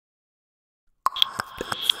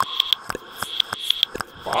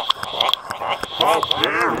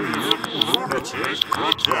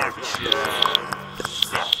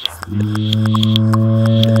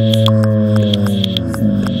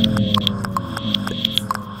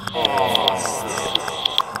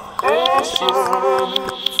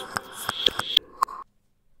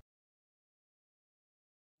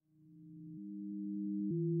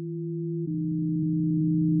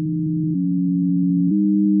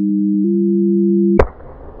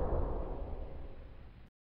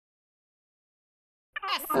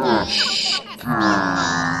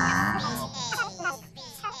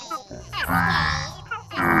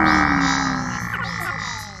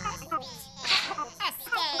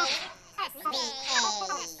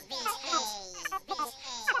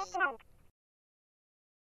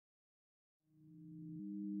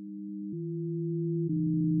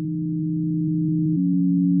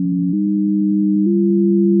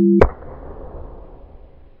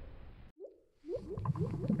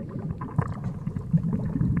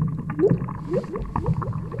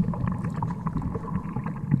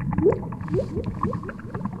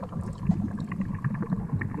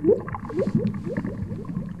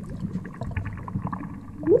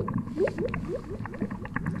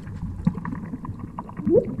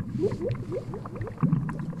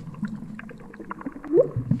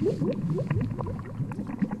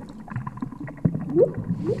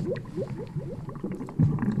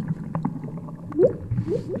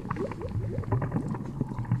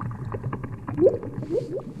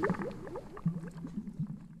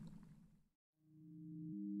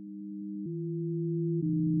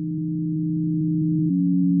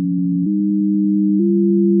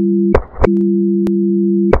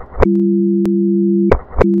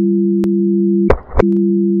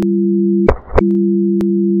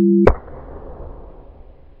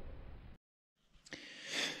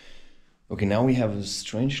Okay, now we have a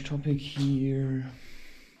strange topic here,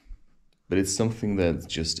 but it's something that's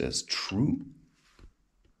just as true.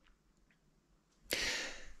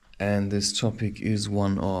 And this topic is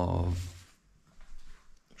one of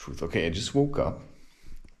truth. Okay, I just woke up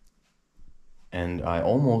and I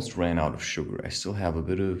almost ran out of sugar. I still have a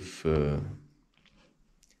bit of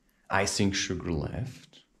icing sugar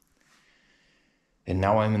left. And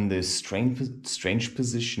now I'm in this strange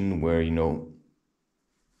position where,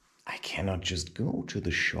 I cannot just go to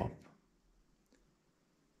the shop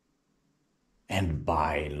and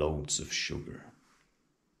buy loads of sugar.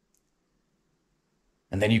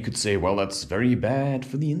 And then you could say, well, that's very bad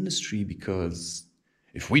for the industry because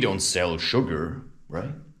if we don't sell sugar,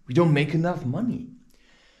 right, we don't make enough money.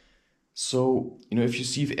 So, if you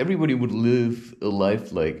see, if everybody would live a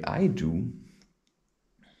life like I do,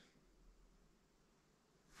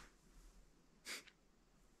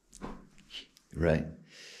 right?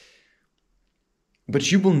 But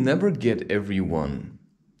you will never get everyone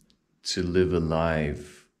to live a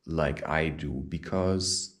life like I do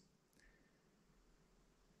because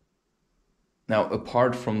now,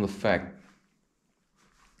 apart from the fact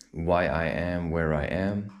why I am where I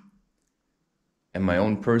am and my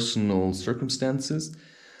own personal circumstances,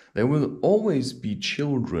 there will always be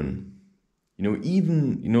children,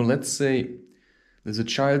 let's say there's a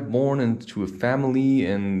child born into a family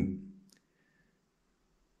and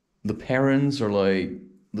the parents are like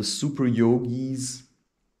the super yogis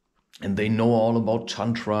and they know all about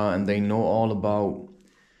tantra and they know all about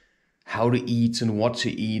how to eat and what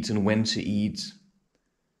to eat and when to eat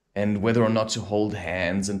and whether or not to hold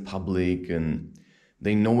hands in public, and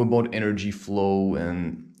they know about energy flow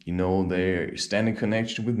and they stand in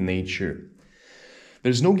connection with nature.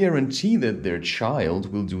 There's no guarantee that their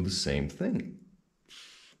child will do the same thing.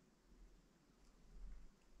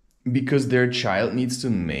 Because their child needs to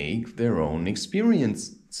make their own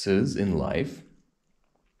experiences in life.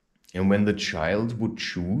 And when the child would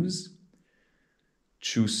choose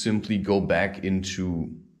to simply go back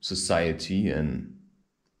into society and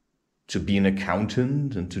to be an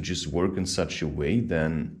accountant and to just work in such a way,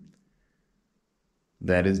 then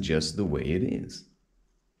that is just the way it is.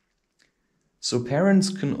 So parents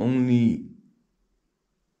can only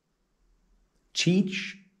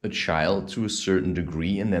teach a child to a certain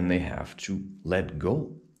degree, and then they have to let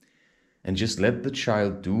go and just let the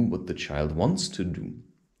child do what the child wants to do.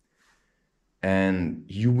 And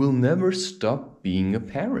you will never stop being a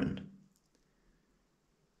parent.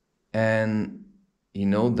 And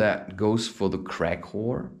that goes for the crack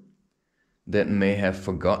whore that may have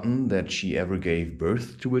forgotten that she ever gave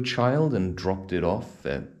birth to a child and dropped it off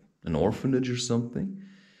at an orphanage or something.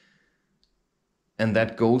 And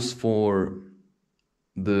that goes for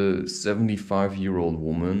the 75-year-old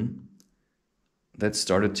woman that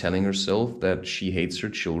started telling herself that she hates her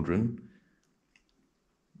children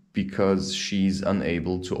because she's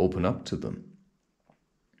unable to open up to them.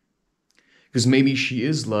 Because maybe she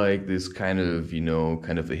is like this kind of,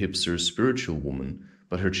 kind of a hipster spiritual woman,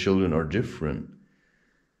 but her children are different.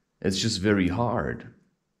 It's just very hard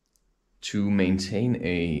to maintain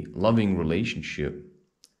a loving relationship.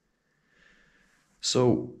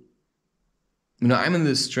 So, I'm in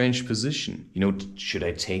this strange position. Should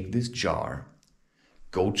I take this jar,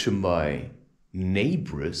 go to my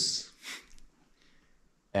neighbors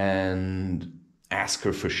and ask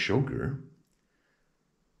her for sugar?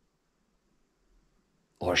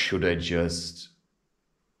 Or should I just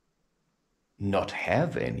not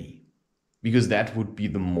have any? Because that would be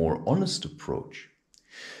the more honest approach.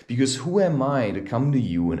 Because who am I to come to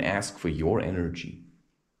you and ask for your energy?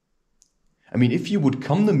 I mean, if you would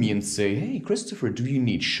come to me and say, hey, Christopher, do you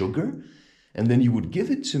need sugar? And then you would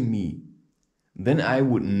give it to me, then I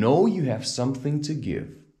would know you have something to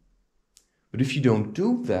give. But if you don't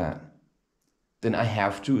do that, then I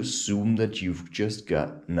have to assume that you've just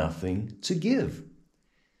got nothing to give.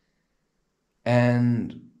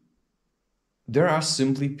 And there are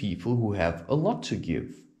simply people who have a lot to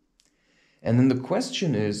give. And then the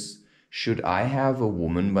question is, should I have a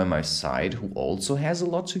woman by my side who also has a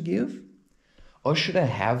lot to give? Or should I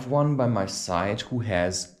have one by my side who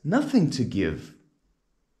has nothing to give?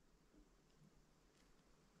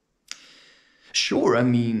 Sure, I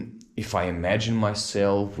mean, if I imagine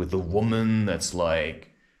myself with a woman that's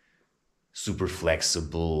like super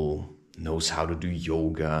flexible, knows how to do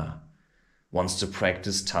yoga, wants to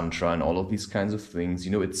practice tantra and all of these kinds of things,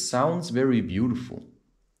 it sounds very beautiful.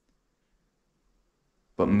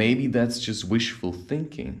 But maybe that's just wishful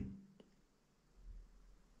thinking.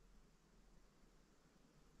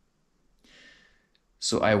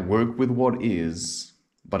 So I work with what is,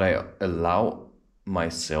 but I allow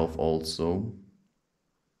myself also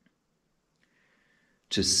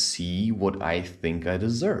to see what I think I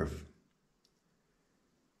deserve.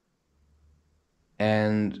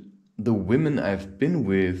 And the women I've been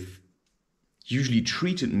with usually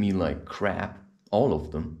treated me like crap, all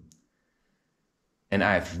of them. And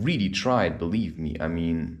I've really tried, believe me. I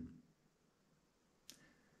mean,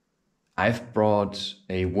 I've brought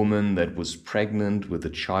a woman that was pregnant with a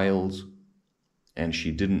child and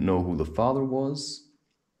she didn't know who the father was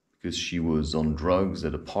because she was on drugs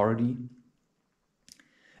at a party.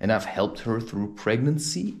 And I've helped her through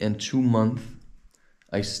pregnancy, and 2 months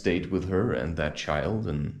I stayed with her and that child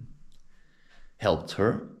and helped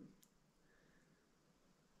her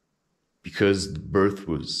because the birth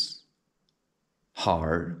was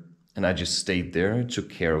hard, and I just stayed there and took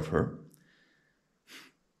care of her.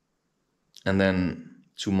 And then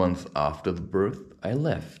 2 months after the birth, I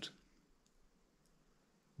left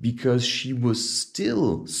because she was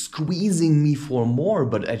still squeezing me for more,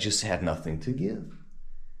 but I just had nothing to give.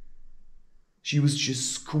 She was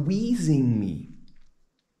just squeezing me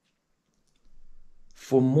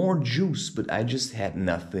for more juice, but I just had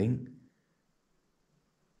nothing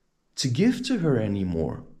to give to her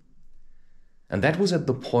anymore. And that was at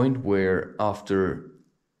the point where, after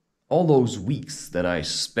all those weeks that I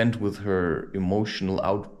spent with her, emotional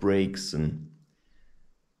outbreaks and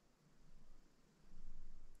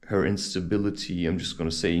her instability, I'm just going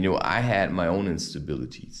to say, I had my own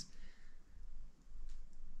instabilities.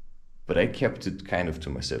 But I kept it kind of to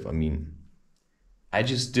myself. I mean, I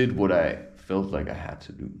just did what I felt like I had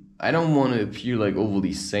to do. I don't want to appear like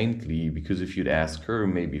overly saintly, because if you'd ask her,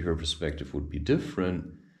 maybe her perspective would be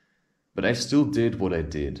different. But I still did what I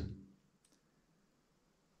did.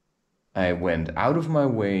 I went out of my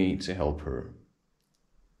way to help her.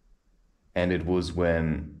 And it was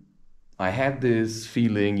when I had this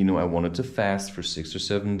feeling, I wanted to fast for 6 or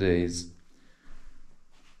 7 days.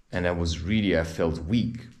 And I felt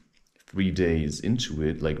weak 3 days into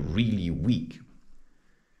it, like really weak.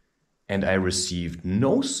 And I received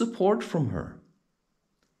no support from her.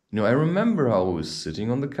 I remember how I was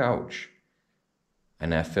sitting on the couch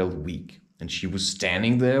and I felt weak. And she was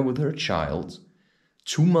standing there with her child.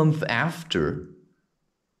 2 months after,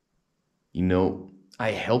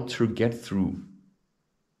 I helped her get through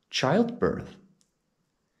childbirth.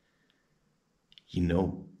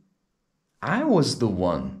 I was the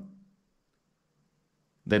one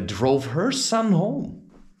that drove her son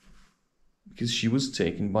home because she was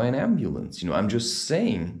taken by an ambulance. I'm just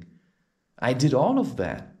saying, I did all of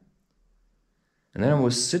that. And then I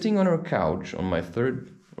was sitting on her couch on my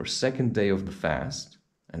 3rd or 2nd day of the fast,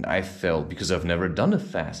 and I felt, because I've never done a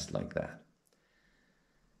fast like that,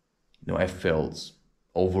 I felt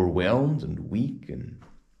overwhelmed and weak. And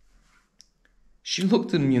she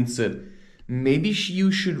looked at me and said, maybe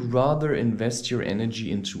you should rather invest your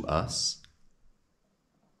energy into us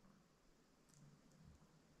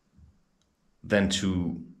than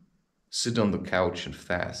to sit on the couch and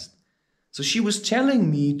fast. So she was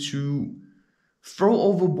telling me to throw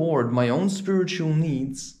overboard my own spiritual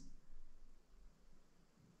needs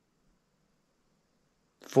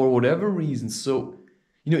for whatever reason. So,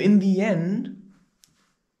 in the end,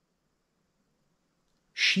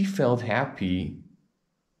 she felt happy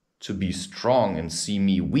to be strong and see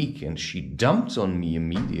me weak, and she dumped on me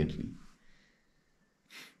immediately.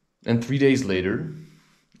 And 3 days later,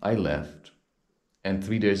 I left. And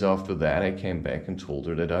 3 days after that, I came back and told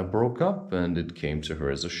her that I broke up, and it came to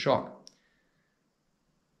her as a shock.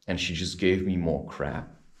 And she just gave me more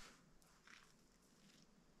crap.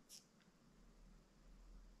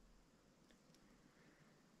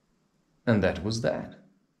 And that was that.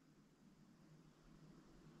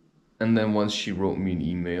 And then once she wrote me an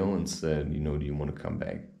email and said, do you want to come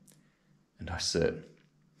back? And I said,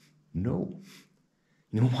 no.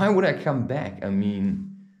 Why would I come back? I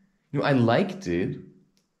mean, I liked it.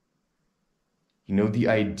 The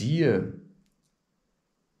idea.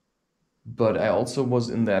 But I also was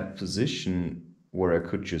in that position where I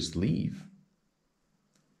could just leave.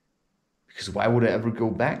 Because why would I ever go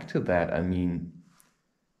back to that? I mean,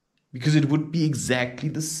 because it would be exactly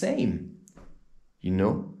the same.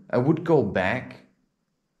 I would go back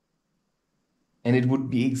and it would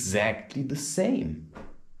be exactly the same.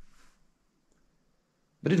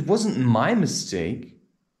 But it wasn't my mistake.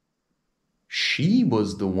 She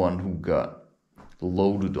was the one who got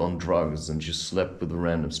loaded on drugs and just slept with a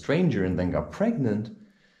random stranger and then got pregnant.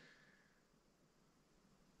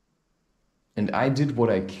 And I did what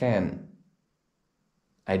I can.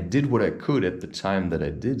 I did what I could at the time that I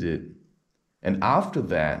did it. And after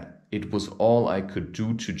that, it was all I could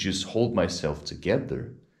do to just hold myself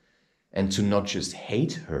together and to not just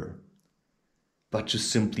hate her, but to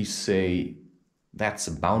simply say, that's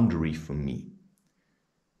a boundary for me.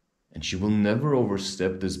 And she will never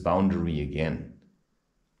overstep this boundary again.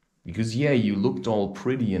 Because yeah, you looked all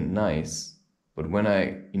pretty and nice, but when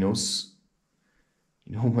I,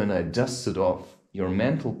 when I dusted off your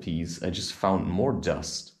mantelpiece, I just found more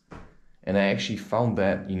dust. And I actually found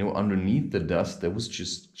that, underneath the dust, there was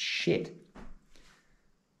just shit.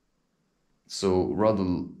 So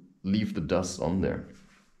rather leave the dust on there.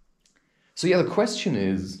 So yeah, the question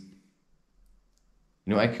is,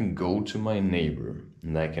 I can go to my neighbor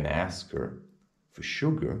and I can ask her for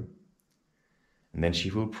sugar. And then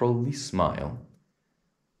she will probably smile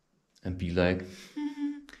and be like,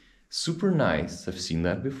 super nice, I've seen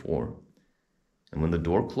that before. And when the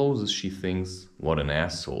door closes, she thinks, what an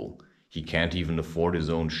asshole. He can't even afford his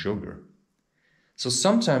own sugar. So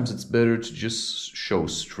sometimes it's better to just show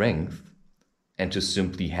strength and to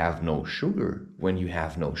simply have no sugar when you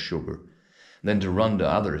have no sugar than to run to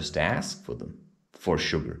others to ask for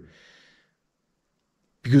sugar.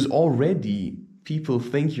 Because already people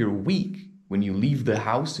think you're weak when you leave the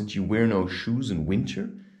house and you wear no shoes in winter.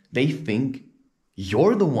 They think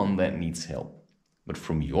you're the one that needs help. But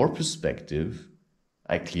from your perspective,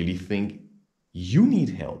 I clearly think you need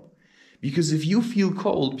help. Because if you feel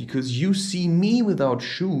cold because you see me without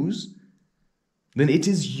shoes, then it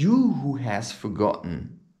is you who has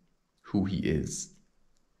forgotten who he is.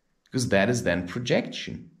 Because that is then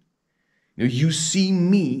projection. You see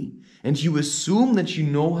me and you assume that you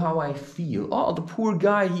know how I feel. Oh, the poor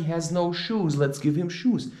guy, he has no shoes. Let's give him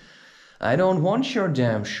shoes. I don't want your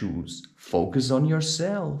damn shoes. Focus on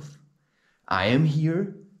yourself. I am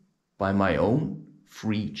here by my own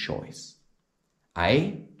free choice.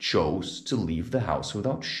 I chose to leave the house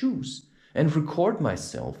without shoes and record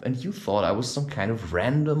myself, and you thought I was some kind of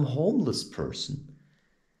random homeless person.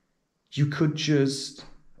 You could just,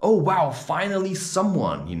 oh wow, finally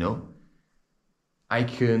someone, I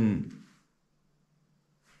can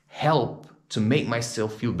help to make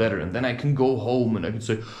myself feel better, and then I can go home and I can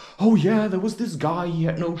say, oh yeah, there was this guy, he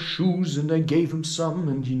had no shoes and I gave him some,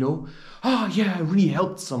 and yeah, I really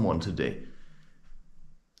helped someone today.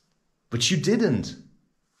 But you didn't.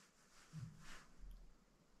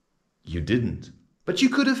 You didn't. But you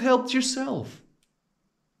could have helped yourself.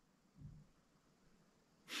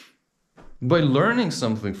 By learning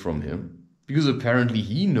something from him, because apparently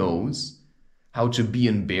he knows how to be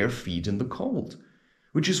in bare feet in the cold.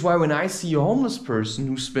 Which is why when I see a homeless person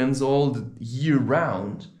who spends all the year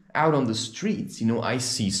round out on the streets, I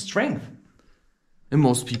see strength. And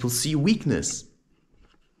most people see weakness.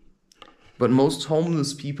 But most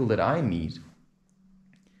homeless people that I meet,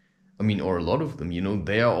 or a lot of them,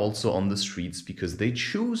 they are also on the streets because they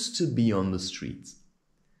choose to be on the streets.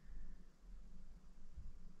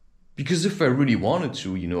 Because if I really wanted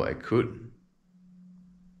to, I could.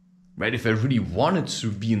 Right? If I really wanted to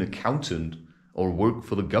be an accountant or work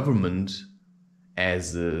for the government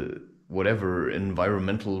as a whatever,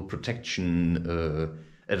 environmental protection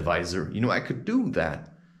advisor. You know, I could do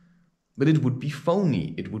that. But it would be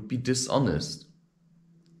phony. It would be dishonest.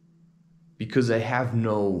 Because I have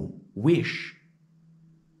no wish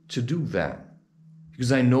to do that.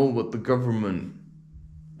 Because I know what the government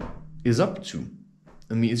is up to.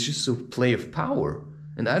 I mean, it's just a play of power.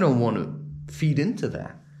 And I don't want to feed into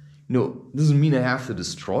that. You know, it doesn't mean I have to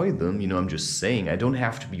destroy them. You know, I'm just saying I don't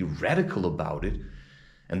have to be radical about it.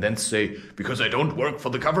 And then say, because I don't work for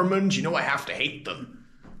the government, you know, I have to hate them.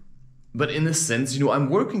 But in a sense, you know, I'm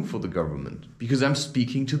working for the government. Because I'm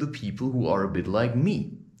speaking to the people who are a bit like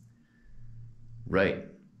me. Right?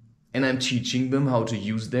 And I'm teaching them how to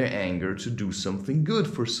use their anger to do something good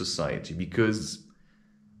for society. Because,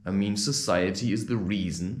 I mean, society is the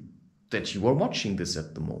reason that you are watching this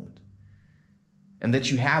at the moment. And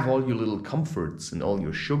that you have all your little comforts and all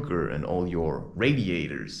your sugar and all your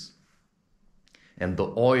radiators. And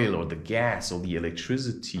the oil or the gas or the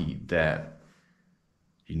electricity that,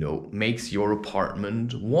 you know, makes your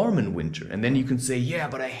apartment warm in winter. And then you can say, yeah,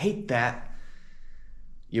 but I hate that.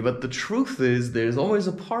 Yeah, but the truth is, there's always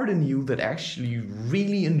a part in you that actually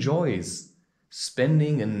really enjoys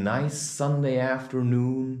spending a nice Sunday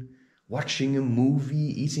afternoon, watching a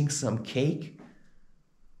movie, eating some cake.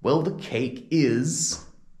 Well, the cake is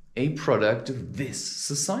a product of this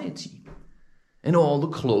society. And all the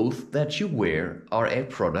clothes that you wear are a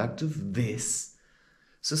product of this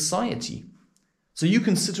society. So you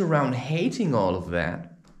can sit around hating all of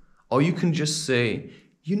that, or you can just say,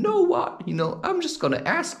 you know what, you know, I'm just gonna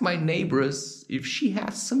ask my neighbors if she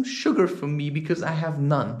has some sugar for me because I have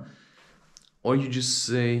none. Or you just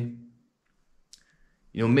say,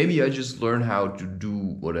 you know, maybe I just learn how to do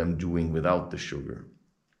what I'm doing without the sugar.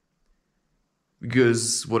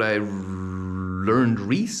 Because what I learned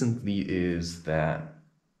recently is that,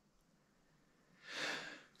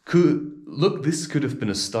 this could have been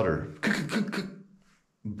a stutter,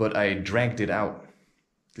 but I dragged it out.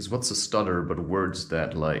 Because what's a stutter but words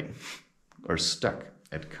that like are stuck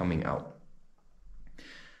at coming out?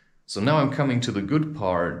 So now I'm coming to the good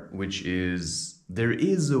part, which is there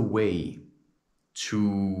is a way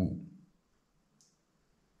to,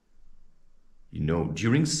 you know,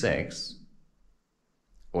 during sex,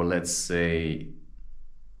 or let's say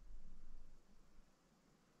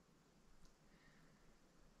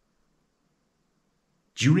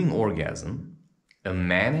during orgasm, a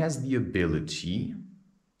man has the ability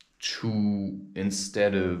to,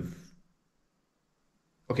 instead of,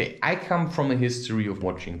 okay, I come from a history of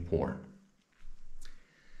watching porn.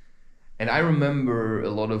 And I remember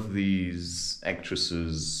a lot of these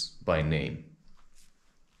actresses by name.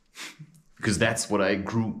 Because that's what I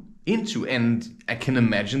grew into. And I can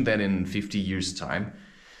imagine that in 50 years' time,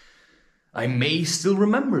 I may still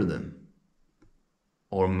remember them.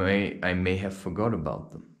 Or I may have forgot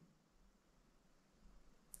about them.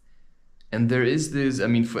 And there is this, I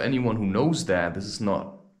mean, for anyone who knows that, this is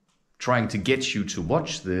not trying to get you to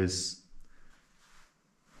watch this,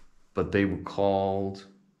 but they were called,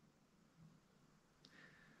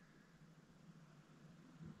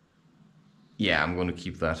 yeah, I'm going to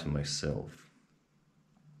keep that to myself.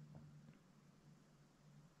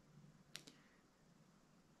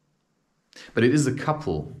 But it is a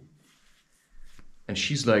couple. And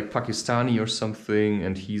she's like Pakistani or something,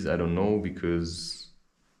 and he's, I don't know, because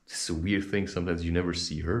it's a weird thing. Sometimes you never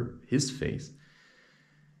see his face.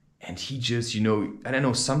 And he just, you know, I don't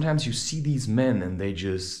know, sometimes you see these men and they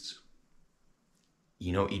just,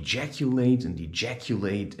 you know, ejaculate and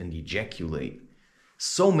ejaculate and ejaculate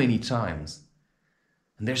so many times.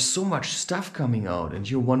 And there's so much stuff coming out and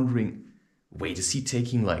you're wondering, wait, is he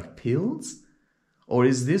taking like pills? Or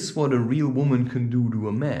is this what a real woman can do to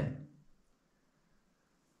a man?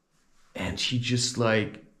 And he just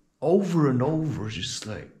like, over and over, just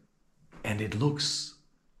like, and it looks,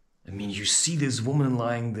 I mean, you see this woman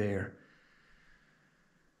lying there.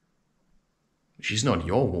 She's not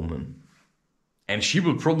your woman. And she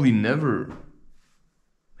will probably never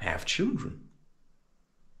have children.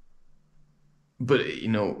 But, you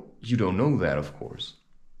know, you don't know that, of course.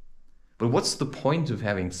 But what's the point of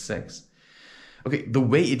having sex? Okay, the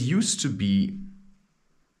way it used to be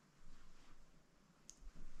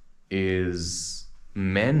is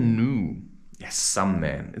men knew. Yes, some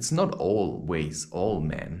men. It's not always all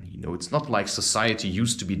men. You know, it's not like society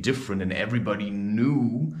used to be different and everybody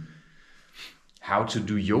knew how to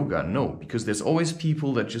do yoga. No, because there's always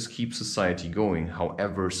people that just keep society going,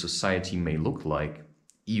 however society may look like,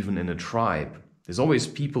 even in a tribe. There's always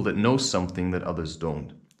people that know something that others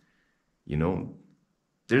don't. You know,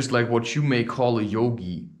 there's like what you may call a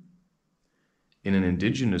yogi in an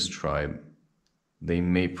indigenous tribe. They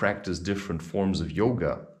may practice different forms of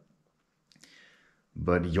yoga,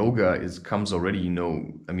 but yoga comes already, you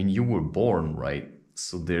know, I mean, you were born, right?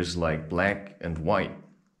 So there's like black and white.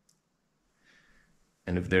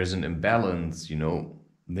 And if there's an imbalance, you know,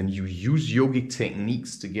 then you use yogic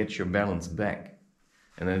techniques to get your balance back.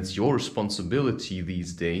 And then it's your responsibility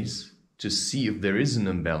these days to see if there is an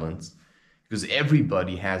imbalance, because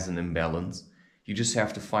everybody has an imbalance. You just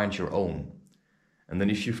have to find your own. And then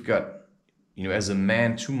if you've got, you know, as a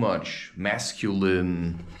man, too much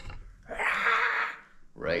masculine,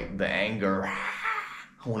 right, the anger,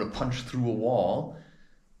 I want to punch through a wall,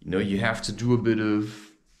 you know, you have to do a bit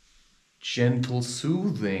of gentle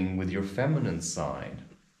soothing with your feminine side,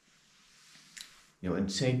 you know,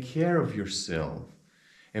 and take care of yourself.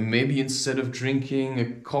 And maybe instead of drinking a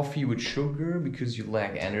coffee with sugar because you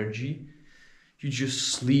lack energy, you just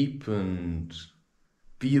sleep and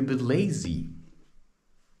be a bit lazy.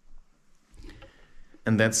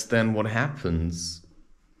 And that's then what happens.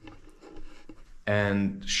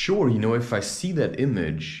 And sure, you know, if I see that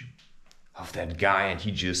image of that guy and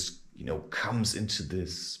he just, you know, comes into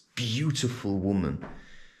this beautiful woman,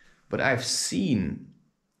 but I've seen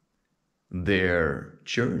their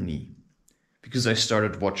journey because I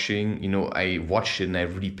started watching, you know, I watched it and I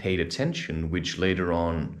really paid attention, which later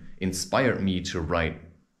on inspired me to write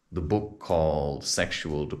the book called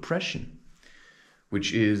Sexual Depression,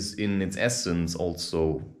 which is in its essence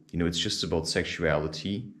also, you know, it's just about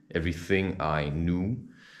sexuality, everything I knew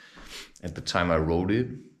at the time I wrote it,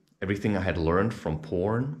 everything I had learned from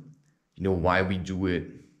porn, you know, why we do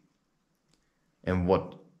it and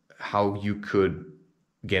how you could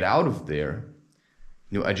get out of there.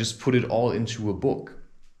 You know, I just put it all into a book.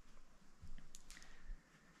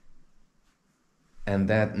 And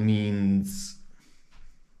that means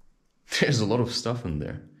there's a lot of stuff in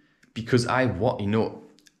there. Because you know,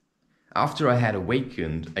 after I had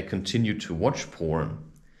awakened, I continued to watch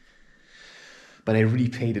porn. But I really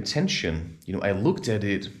paid attention. You know, I looked at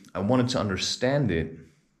it, I wanted to understand it.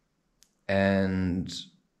 And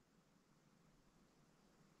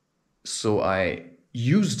so I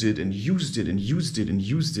used it and used it and used it and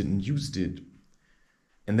used it and used it.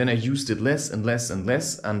 And then I used it less and less and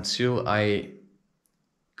less until I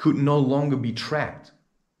could no longer be trapped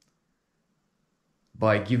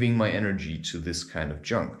by giving my energy to this kind of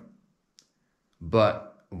junk.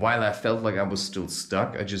 But while I felt like I was still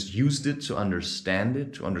stuck, I just used it, to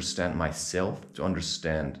understand myself, to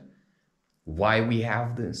understand why we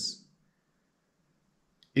have this.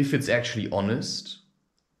 If it's actually honest,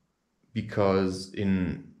 because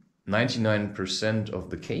in 99% of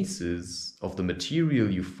the cases of the material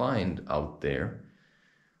you find out there,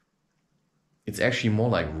 it's actually more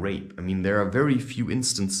like rape. I mean, there are very few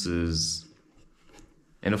instances,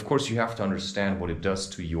 and of course you have to understand what it does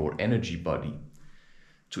to your energy body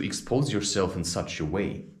to expose yourself in such a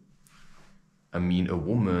way. I mean, a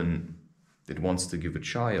woman that wants to give a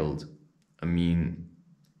child, I mean,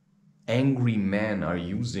 angry men are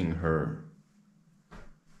using her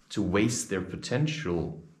to waste their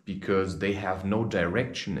potential because they have no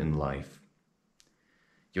direction in life.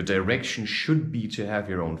 Your direction should be to have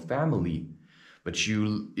your own family, but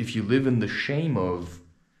if you live in the shame of,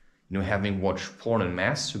 you know, having watched porn and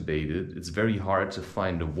masturbated, it's very hard to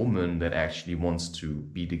find a woman that actually wants to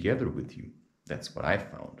be together with you. That's what I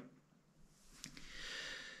found.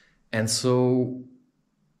 And so,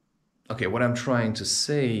 okay, what I'm trying to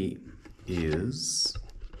say is,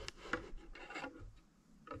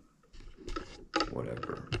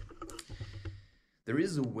 whatever. There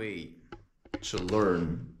is a way to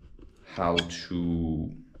learn how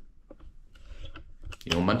to,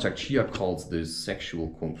 you know, Mantak Chia calls this sexual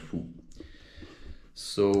kung fu.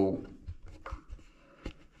 So,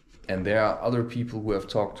 and there are other people who have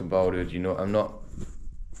talked about it, you know,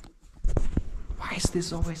 why is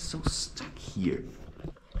this always so stuck here,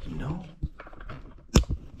 you know?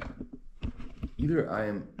 Either I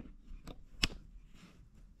am,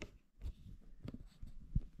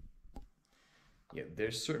 yeah,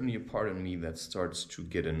 there's certainly a part of me that starts to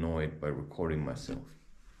get annoyed by recording myself.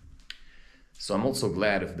 So I'm also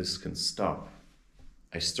glad if this can stop.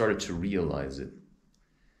 I started to realize it.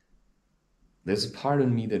 There's a part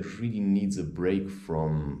of me that really needs a break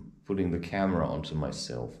from putting the camera onto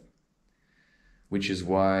myself, which is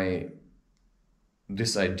why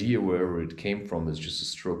this idea, wherever it came from, is just a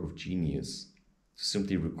stroke of genius. To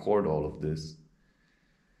simply record all of this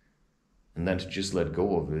and then to just let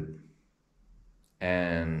go of it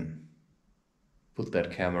and put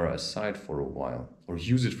that camera aside for a while, or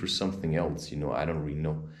use it for something else, you know, I don't really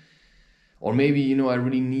know. Or maybe, you know, I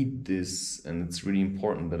really need this and it's really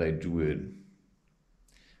important that I do it.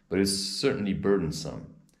 but it's certainly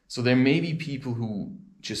burdensome. So there may be people who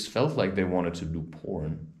just felt like they wanted to do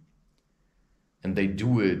porn, and they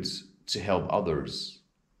do it to help others.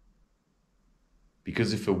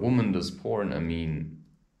 Because if a woman does porn,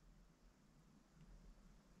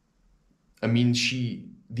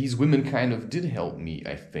 these women kind of did help me,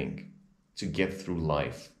 I think, to get through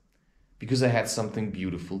life, because I had something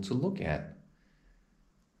beautiful to look at.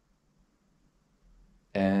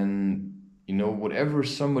 And, you know, whatever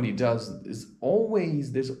somebody does, there's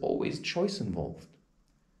always choice involved.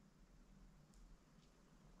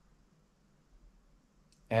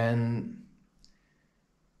 And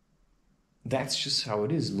that's just how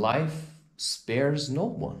it is. Life spares no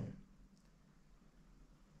one.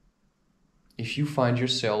 If you find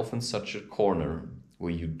yourself in such a corner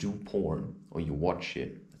where you do porn or you watch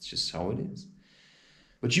it, that's just how it is.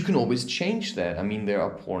 But you can always change that. I mean, there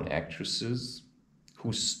are porn actresses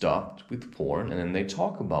who stopped with porn, and then they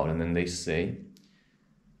talk about it, and then they say,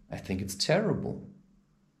 I think it's terrible.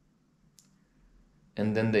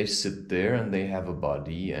 And then they sit there and they have a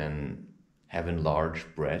body and have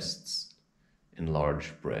enlarged breasts,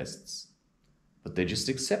 but they just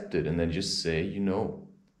accept it, and they just say, you know,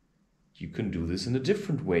 you can do this in a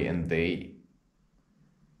different way, and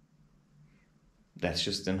that's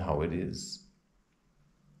just then how it is.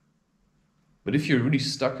 But if you're really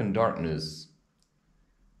stuck in darkness,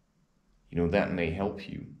 you know, that may help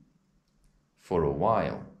you for a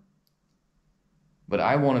while. But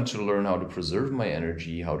I wanted to learn how to preserve my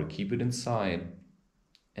energy, how to keep it inside,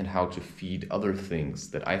 and how to feed other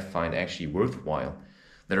things that I find actually worthwhile,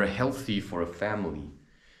 that are healthy for a family.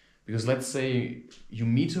 Because let's say you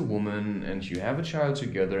meet a woman and you have a child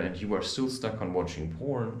together and you are still stuck on watching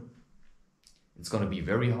porn, it's going to be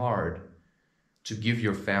very hard to give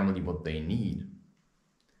your family what they need.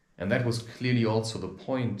 And that was clearly also the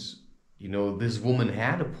point. You know, this woman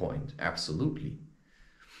had a point, absolutely,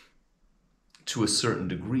 to a certain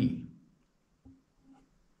degree.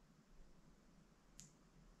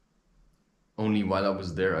 Only while I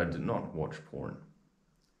was there, I did not watch porn.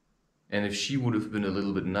 And if she would have been a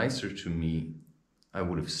little bit nicer to me, I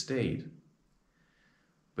would have stayed.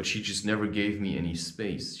 But she just never gave me any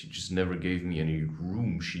space. She just never gave me any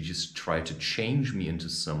room. She just tried to change me into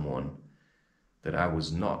someone that I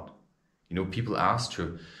was not. You know, people asked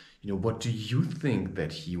her, you know, what do you think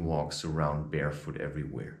that he walks around barefoot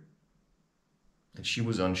everywhere? And she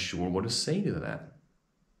was unsure what to say to that,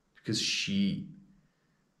 because she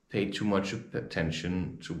paid too much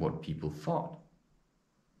attention to what people thought.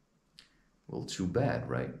 Well, too bad,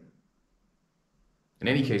 right? In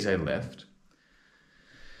any case, I left.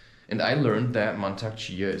 And I learned that Mantak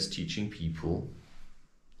Chia is teaching people,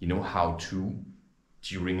 you know, how to,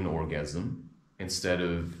 during an orgasm, instead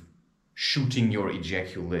of shooting your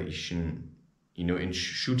ejaculation, you know, in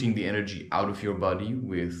shooting the energy out of your body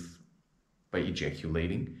by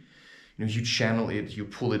ejaculating, you know, you channel it, you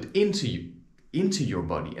pull it into your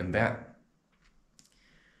body, and that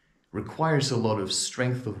requires a lot of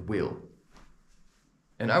strength of will.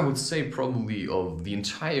 And I would say probably of the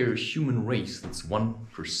entire human race, that's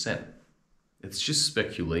 1%. It's just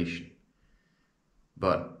speculation.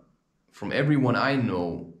 But from everyone I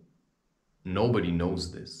know, nobody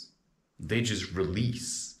knows this. They just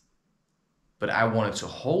release. But I wanted to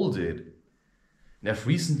hold it. And I've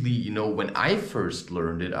recently, you know, when I first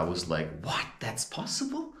learned it, I was like, what? That's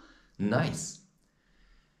possible? Nice.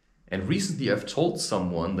 And recently I've told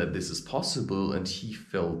someone that this is possible, and he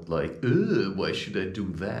felt like, why should I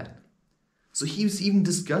do that? So he was even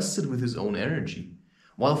disgusted with his own energy.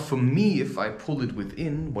 While for me, if I pull it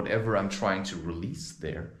within, whatever I'm trying to release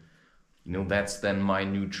there, you know, that's then my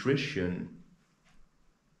nutrition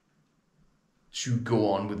to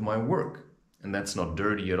go on with my work. And that's not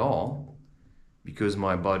dirty at all, because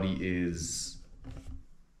my body is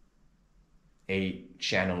a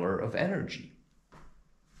channeler of energy.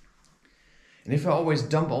 And if I always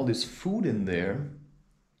dump all this food in there,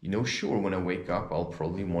 you know, sure, when I wake up, I'll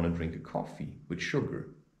probably want to drink a coffee with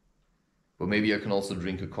sugar. But maybe I can also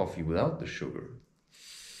drink a coffee without the sugar.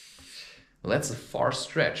 Well, that's a far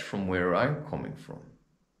stretch from where I'm coming from.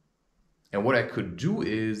 And what I could do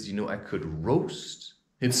is, you know, I could roast.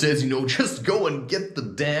 It says, you know, just go and get the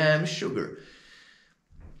damn sugar.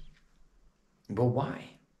 But why?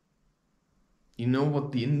 You know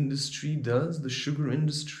what the industry does, the sugar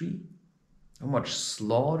industry? How much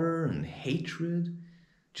slaughter and hatred,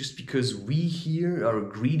 just because we here are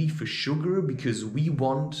greedy for sugar, because we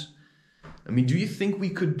want... I mean, do you think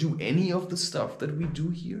we could do any of the stuff that we do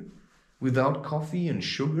here without coffee and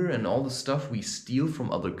sugar and all the stuff we steal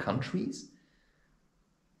from other countries?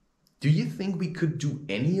 Do you think we could do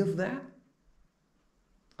any of that?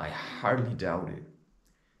 I hardly doubt it.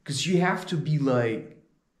 Because you have to be like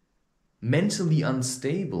mentally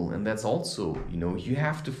unstable, and that's also, you know, you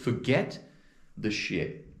have to forget the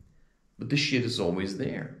shit. But the shit is always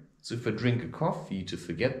there. So if I drink a coffee to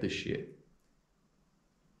forget the shit,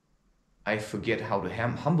 I forget how to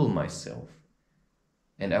humble myself.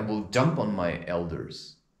 And I will dump on my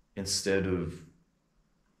elders instead of,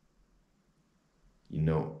 you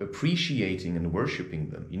know, appreciating and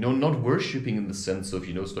worshipping them. You know, not worshipping in the sense of,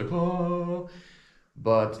 you know, it's like, oh.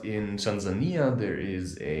 But in Tanzania, there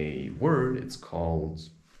is a word, it's called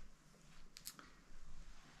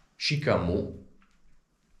shikamo.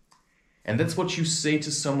 And that's what you say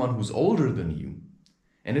to someone who's older than you.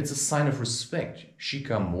 And it's a sign of respect.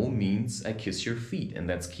 Shikamo means I kiss your feet, and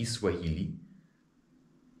that's Kiswahili.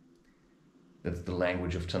 That's the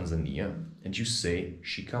language of Tanzania. And you say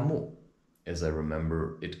shikamo, as I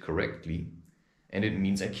remember it correctly. And it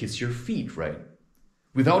means I kiss your feet, right?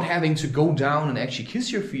 Without having to go down and actually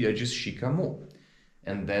kiss your feet, I just shikamo.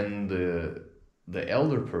 And then the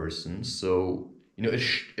elder person, so, you know,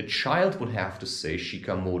 a child would have to say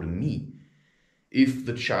shikamo to me if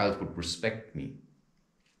the child would respect me.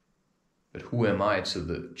 But who am I to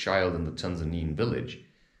the child in the Tanzanian village,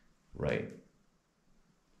 right?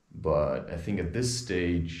 But I think at this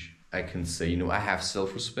stage, I can say, you know, I have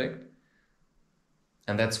self-respect.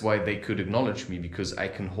 And that's why they could acknowledge me, because I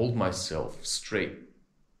can hold myself straight.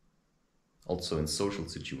 Also in social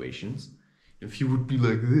situations. If you would be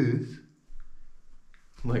like this,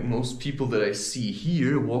 like most people that I see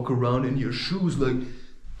here, walk around in your shoes like,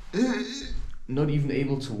 not even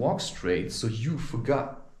able to walk straight, so you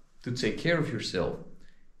forgot to take care of yourself.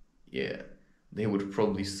 Yeah, they would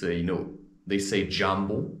probably say, you know, they say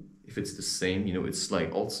jambo, if it's the same, you know, it's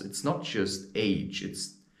like also, it's not just age,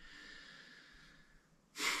 it's,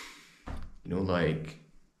 you know, like,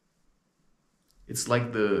 it's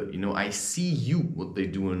like the, you know, I see you, what they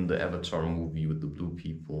do in the Avatar movie with the blue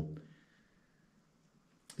people.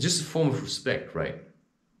 It's just a form of respect, right?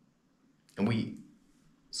 And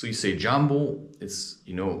so you say jambo, it's,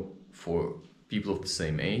 you know, for people of the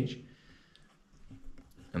same age.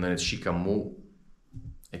 And then it's shikamo,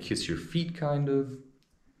 I kiss your feet, kind of.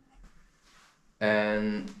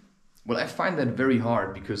 And, well, I find that very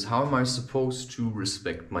hard, because how am I supposed to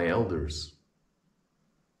respect my elders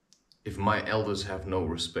if my elders have no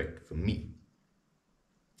respect for me?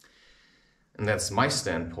 And that's my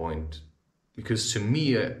standpoint, because to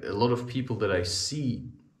me, a lot of people that I see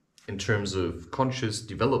in terms of conscious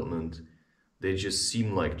development, they just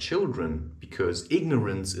seem like children, because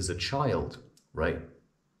ignorance is a child, right?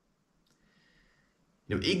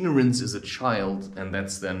 You know, ignorance is a child, and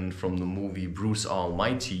that's then from the movie Bruce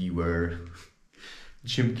Almighty, where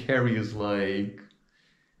Jim Carrey is like,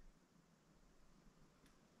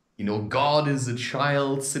 you know, God is a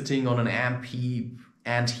child sitting on an ant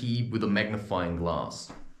heap with a magnifying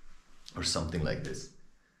glass, or something like this,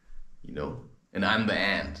 you know, and I'm the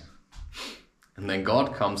ant. And then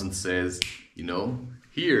God comes and says, you know,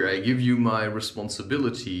 here, I give you my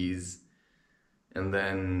responsibilities. And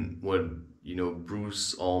then what, you know,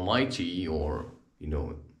 Bruce Almighty, or, you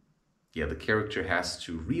know, yeah, the character has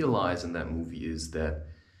to realize in that movie is that,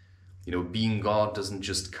 you know, being God doesn't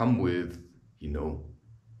just come with, you know,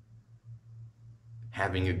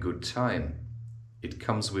 having a good time. It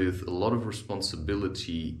comes with a lot of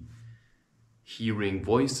responsibility, hearing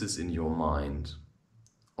voices in your mind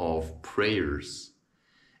of prayers,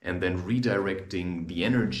 and then redirecting the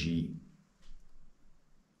energy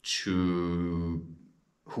to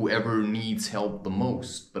whoever needs help the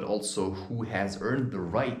most, but also who has earned the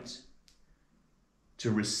right to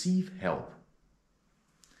receive help.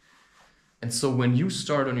 And so when you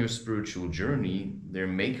start on your spiritual journey, there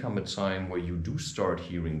may come a time where you do start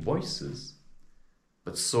hearing voices,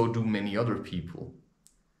 but so do many other people.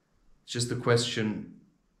 It's just the question,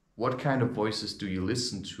 what kind of voices do you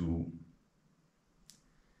listen to?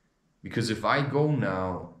 Because if I go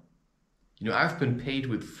now, you know, I've been paid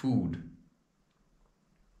with food.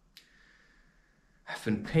 I've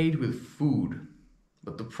been paid with food,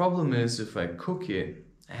 but the problem is if I cook it,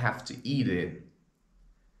 I have to eat it,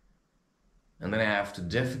 and then I have to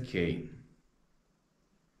defecate,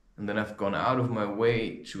 and then I've gone out of my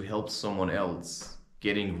way to help someone else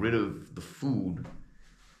getting rid of the food,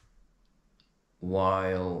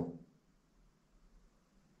 while,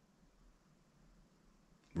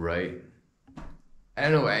 right? I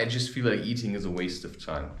don't know, I just feel like eating is a waste of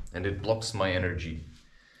time, and it blocks my energy.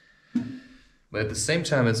 But at the same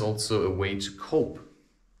time, it's also a way to cope,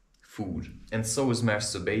 food, and so is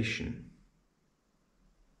masturbation.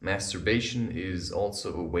 Masturbation is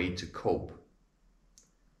also a way to cope,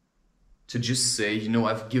 to just say, you know,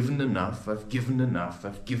 I've given enough, I've given enough,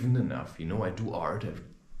 I've given enough. You know, I do art, I've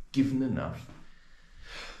given enough.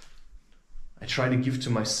 I try to give to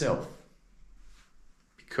myself.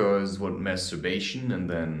 Because what masturbation and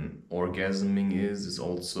then orgasming is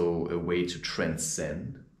also a way to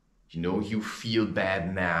transcend. You know, you feel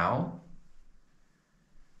bad now,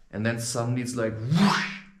 and then suddenly it's like,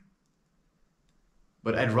 whoosh!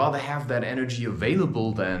 But I'd rather have that energy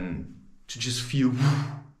available than to just feel,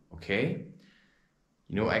 okay?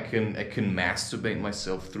 You know, I can masturbate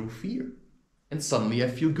myself through fear. And suddenly I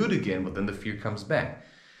feel good again, but then the fear comes back.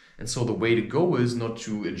 And so the way to go is not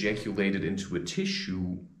to ejaculate it into a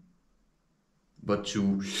tissue, but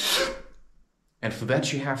to... And for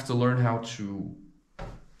that you have to learn how to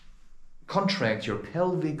contract your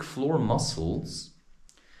pelvic floor muscles,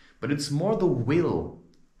 but it's more the will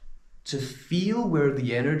to feel where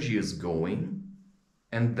the energy is going,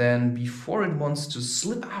 and then before it wants to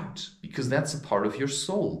slip out, because that's a part of your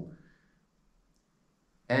soul.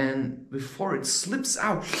 And before it slips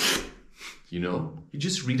out, you know, you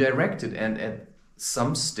just redirect it. And at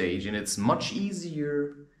some stage, and it's much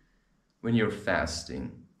easier when you're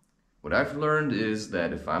fasting. What I've learned is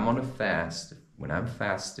that if I'm on a fast, when I'm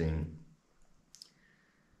fasting,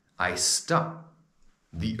 I stop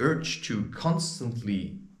the urge to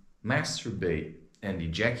constantly masturbate and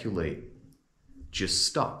ejaculate. Just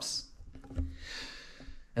stops.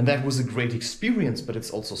 And that was a great experience, but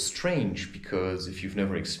it's also strange, because if you've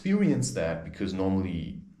never experienced that, because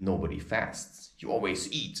normally nobody fasts, you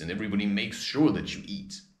always eat and everybody makes sure that you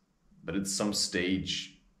eat. But at some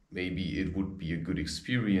stage, maybe it would be a good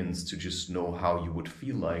experience to just know how you would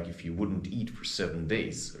feel like if you wouldn't eat for 7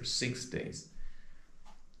 days or 6 days.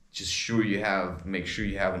 Just make sure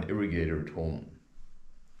you have an irrigator at home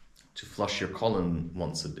to flush your colon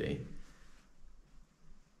once a day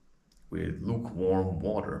with lukewarm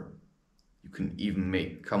water. You can even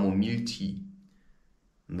make chamomile tea,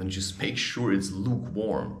 and then just make sure it's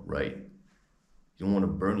lukewarm, right? You don't want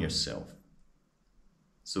to burn yourself.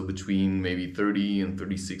 So between maybe 30 and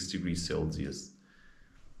 36 degrees Celsius.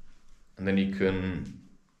 And then you can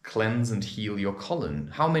cleanse and heal your colon.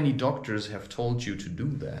 How many doctors have told you to do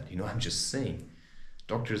that? You know, I'm just saying.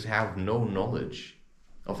 Doctors have no knowledge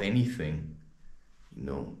of anything. You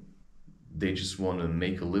know, they just want to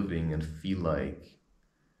make a living and feel like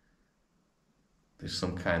there's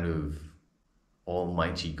some kind of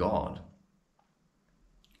almighty God.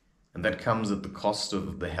 And that comes at the cost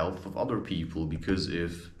of the health of other people, because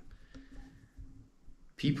if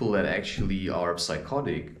people that actually are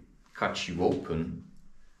psychotic cut you open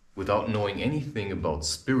without knowing anything about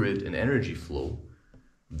spirit and energy flow,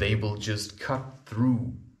 they will just cut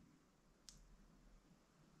through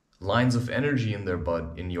lines of energy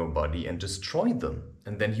in your body and destroy them.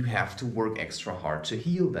 And then you have to work extra hard to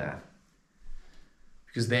heal that,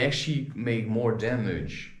 because they actually make more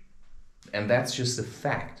damage. And that's just a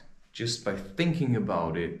fact. Just by thinking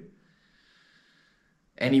about it,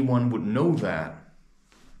 anyone would know that.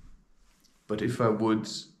 But if I would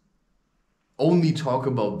only talk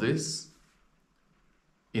about this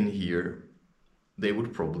in here, they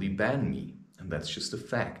would probably ban me. And that's just a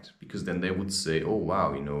fact, because then they would say, oh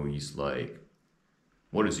wow, you know, he's like,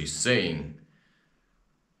 what is he saying?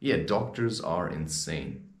 Yeah, doctors are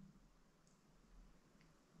insane.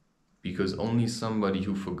 Because only somebody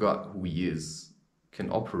who forgot who he is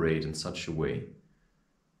can operate in such a way,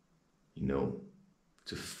 you know,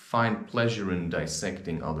 to find pleasure in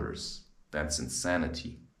dissecting others. That's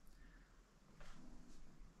insanity.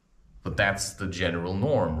 But that's the general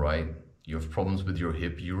norm, right? You have problems with your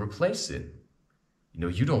hip, you replace it. You know,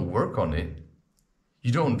 you don't work on it.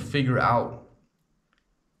 You don't figure out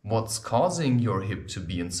what's causing your hip to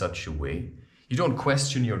be in such a way. You don't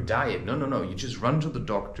question your diet. No. You just run to the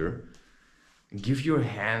doctor and give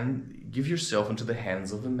yourself into the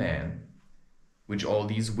hands of a man, which all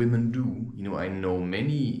these women do. You know, I know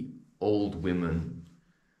many old women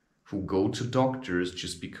who go to doctors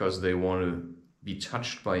just because they want to be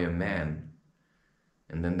touched by a man.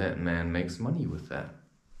 And then that man makes money with that.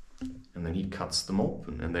 And then he cuts them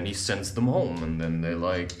open, and then he sends them home, and then they're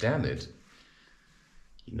like, damn it.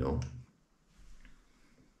 You know.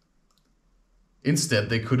 Instead,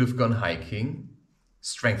 they could have gone hiking,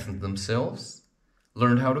 strengthened themselves,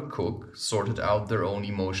 learned how to cook, sorted out their own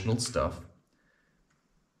emotional stuff,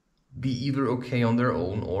 be either okay on their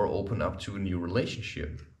own or open up to a new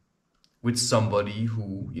relationship with somebody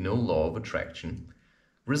who, you know, law of attraction,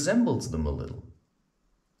 resembles them a little.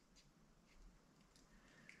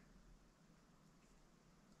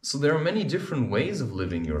 So there are many different ways of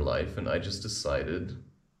living your life, and I just decided,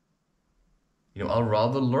 you know, I'll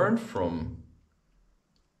rather learn from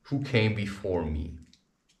who came before me.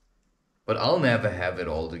 But I'll never have it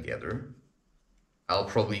all together. I'll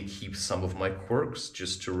probably keep some of my quirks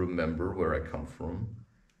just to remember where I come from.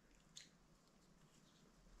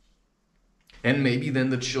 And maybe then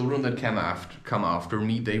the children that come after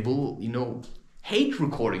me, they will, hate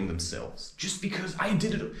recording themselves just because I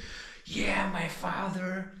did it. Yeah, my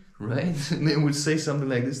father, right? And they would say something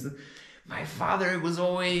like this. My father was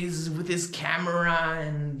always with his camera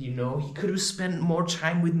and, he could have spent more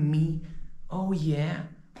time with me. Oh yeah,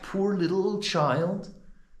 poor little child.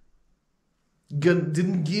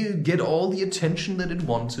 Didn't get all the attention that it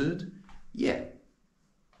wanted. Yeah.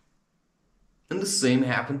 And the same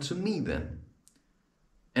happened to me then.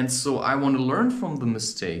 And so I want to learn from the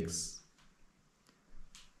mistakes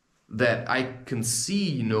that I can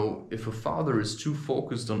see, if a father is too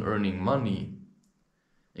focused on earning money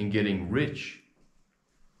and getting rich.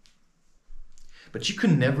 But you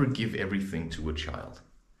can never give everything to a child.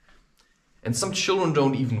 And some children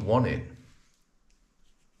don't even want it.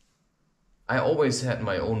 I always had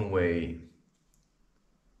my own way,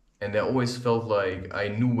 and I always felt like I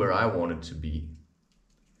knew where I wanted to be.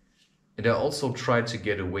 And I also tried to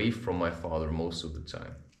get away from my father most of the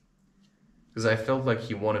time, because I felt like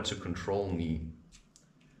he wanted to control me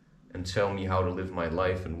and tell me how to live my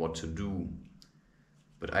life and what to do.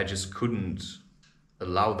 But I just couldn't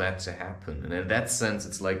allow that to happen. And in that sense,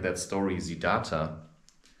 it's like that story Siddhartha,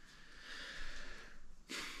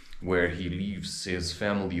 where he leaves his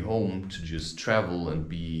family home to just travel and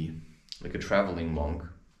be like a traveling monk.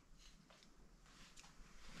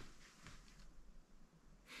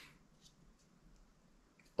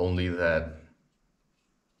 Only that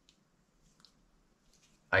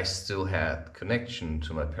I still had connection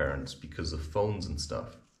to my parents because of phones and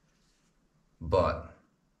stuff. But,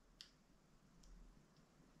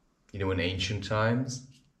 in ancient times,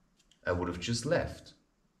 I would have just left.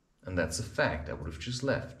 And that's a fact, I would have just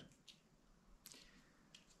left.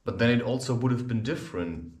 But then it also would have been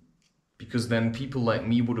different, because then people like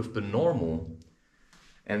me would have been normal,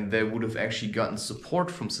 and they would have actually gotten support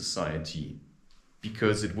from society,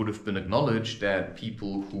 because it would have been acknowledged that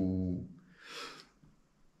people who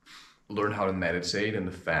learn how to meditate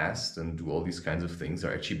and fast and do all these kinds of things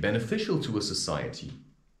are actually beneficial to a society.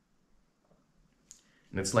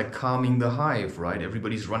 And it's like calming the hive, right?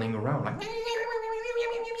 Everybody's running around like,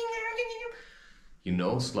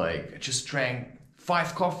 it's like I just drank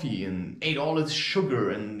 5 coffee and ate all its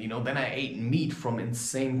sugar, and then I ate meat from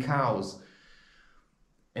insane cows.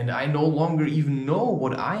 And I no longer even know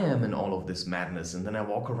what I am in all of this madness. And then I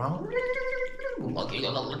walk around.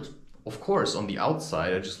 Of course, on the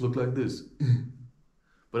outside, I just look like this.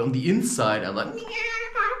 But on the inside, I'm like,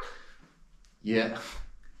 yeah.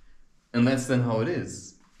 And that's then how it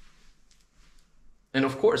is. And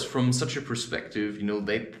of course, from such a perspective,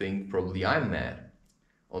 they think probably I'm mad.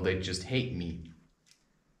 Or they just hate me.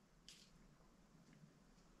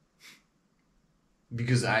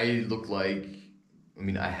 Because I look like,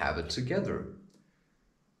 I have it together.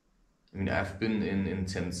 I've been in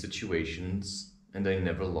intense situations and I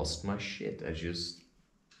never lost my shit. I just,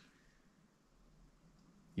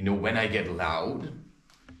 when I get loud,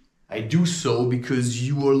 I do so because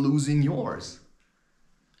you are losing yours.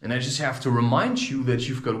 And I just have to remind you that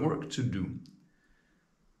you've got work to do.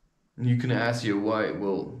 And you can ask why?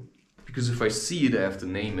 Well, because if I see it, I have to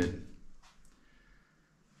name it.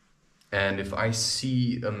 And if I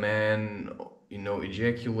see a man,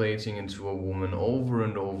 ejaculating into a woman over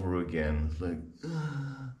and over again, it's like,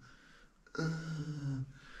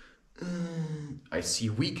 I see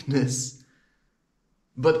weakness.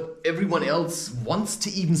 But everyone else wants to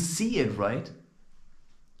even see it, right?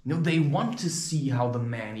 They want to see how the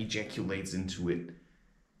man ejaculates into it,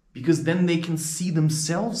 because then they can see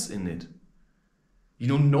themselves in it.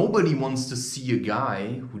 Nobody wants to see a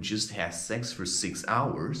guy who just has sex for 6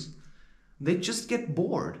 hours. They just get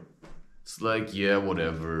bored. It's like, yeah,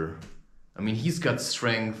 whatever. He's got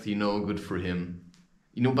strength, good for him.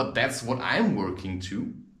 But that's what I'm working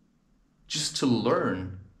to. Just to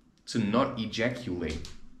learn to not ejaculate.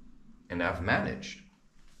 And I've managed.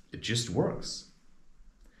 It just works.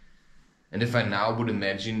 And if I now would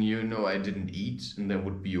imagine, I didn't eat and there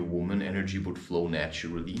would be a woman, energy would flow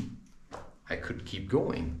naturally, I could keep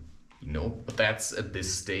going, But that's at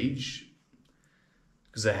this stage,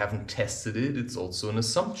 because I haven't tested it, it's also an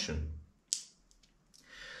assumption.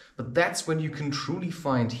 But that's when you can truly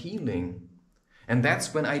find healing. And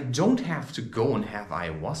that's when I don't have to go and have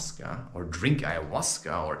ayahuasca or drink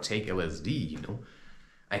ayahuasca or take LSD,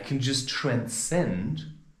 I can just transcend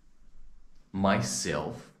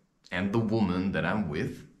myself and the woman that I'm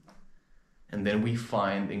with. And then we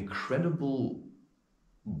find incredible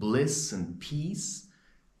bliss and peace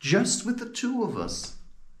just with the two of us.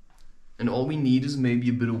 And all we need is maybe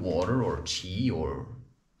a bit of water or tea or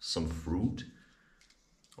some fruit.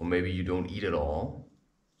 Or maybe you don't eat at all.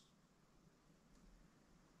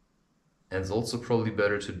 And it's also probably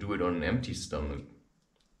better to do it on an empty stomach.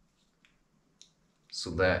 So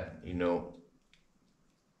that, you know,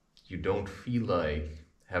 you don't feel like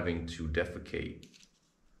having to defecate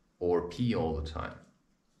or pee all the time.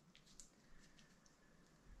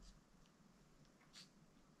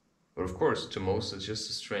 But of course, to most it's just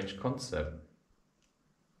a strange concept.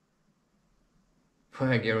 But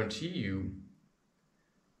I guarantee you,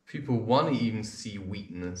 people want to even see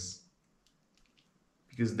weakness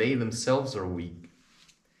because they themselves are weak.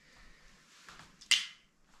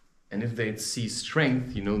 And if they'd see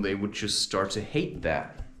strength, you know, they would just start to hate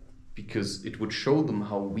that because it would show them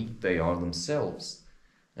how weak they are themselves.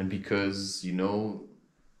 And because, you know,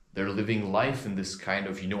 they're living life in this kind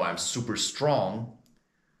of, you know, I'm super strong,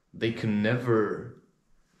 they can never,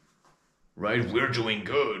 right? We're doing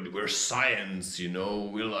good, we're science, you know,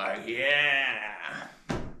 we're like, yeah.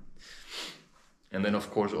 And then, of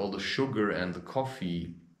course, all the sugar and the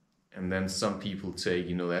coffee, and then some people take,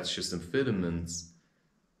 you know, that's just amphetamines.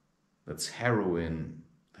 That's heroin,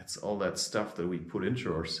 that's all that stuff that we put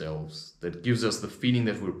into ourselves that gives us the feeling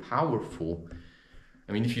that we're powerful.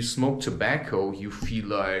 I mean, if you smoke tobacco, you feel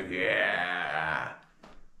like, yeah.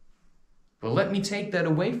 But let me take that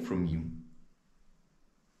away from you.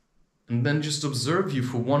 And then just observe you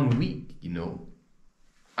for 1 week, you know.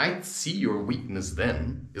 I'd see your weakness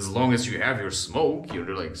then. As long as you have your smoke,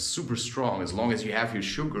 you're like super strong. As long as you have your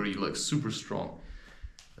sugar, you're like super strong.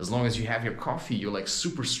 As long as you have your coffee, you're like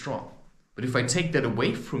super strong. But if I take that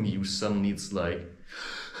away from you, suddenly it's like,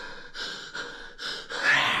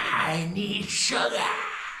 I need sugar.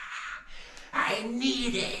 I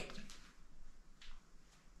need it.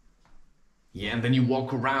 Yeah, and then you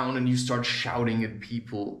walk around and you start shouting at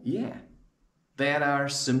people. Yeah, that are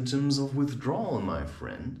symptoms of withdrawal, my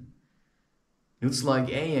friend. It's like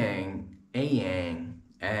Aang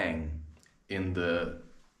in the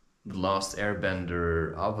Last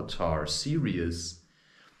Airbender Avatar series,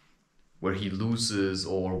 where he loses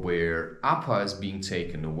or where Appa is being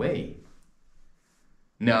taken away.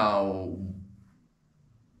 Now,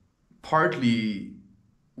 partly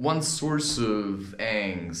one source of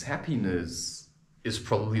Aang's happiness is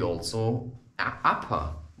probably also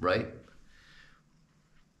Appa, right?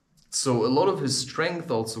 So a lot of his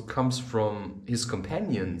strength also comes from his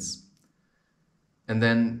companions. And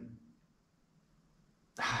then,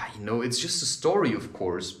 you know, it's just a story, of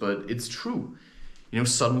course, but it's true. You know,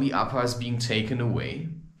 suddenly Appa is being taken away.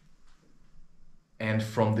 And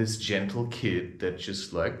from this gentle kid that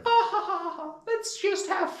just like, let's just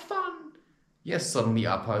have fun. Yes, suddenly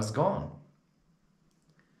Appa is gone.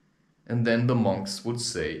 And then the monks would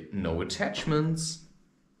say, no attachments.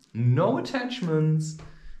 No attachments.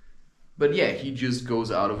 But yeah, he just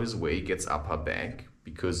goes out of his way, gets Appa back.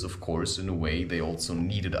 Because, of course, in a way, they also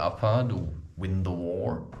needed Appa to win the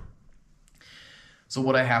war. So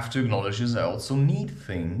what I have to acknowledge is I also need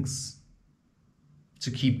things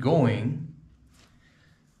to keep going.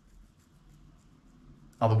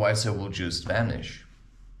 Otherwise, I will just vanish.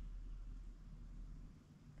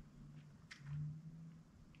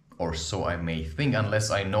 Or so I may think,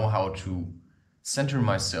 unless I know how to center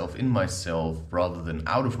myself in myself rather than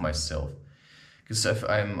out of myself. Because if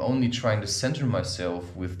I'm only trying to center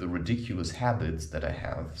myself with the ridiculous habits that I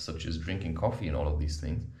have, such as drinking coffee and all of these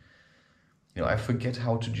things, you know, I forget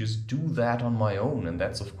how to just do that on my own. And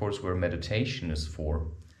that's, of course, where meditation is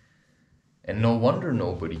for. And no wonder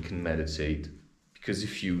nobody can meditate. Because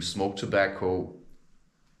if you smoke tobacco,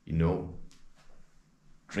 you know,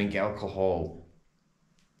 drink alcohol,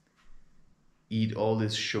 eat all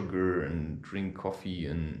this sugar and drink coffee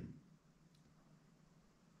and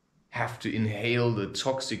have to inhale the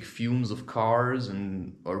toxic fumes of cars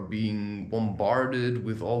and are being bombarded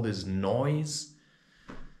with all this noise,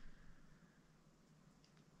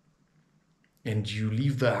 and you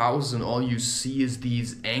leave the house and all you see is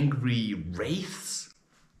these angry wraiths,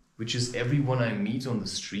 which is everyone I meet on the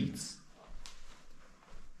streets,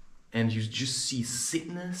 and you just see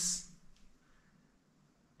sickness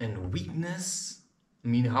and weakness. I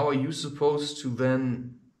mean, how are you supposed to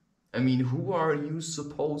then, I mean, who are you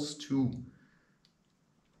supposed to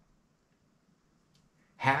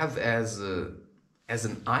have as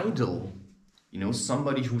an idol, you know,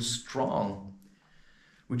 somebody who's strong?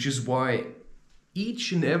 Which is why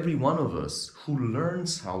each and every one of us who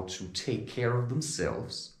learns how to take care of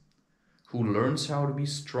themselves, who learns how to be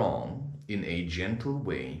strong in a gentle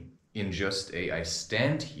way, in just a I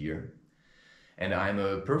stand here And I'm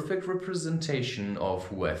a perfect representation of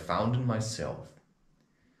who I found in myself,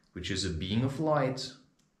 which is a being of light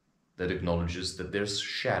that acknowledges that there's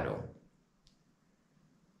shadow.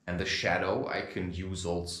 And the shadow I can use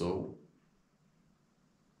also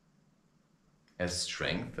as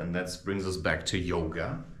strength, and that brings us back to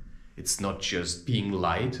yoga. It's not just being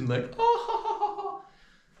light and like, oh,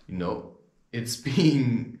 you know, it's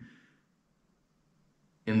being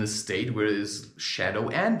in the state where it is shadow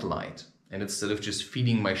and light. And instead of just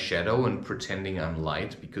feeding my shadow and pretending I'm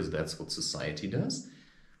light, because that's what society does,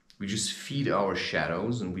 we just feed our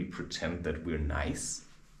shadows and we pretend that we're nice.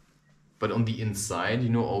 But on the inside, you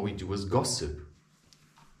know, all we do is gossip.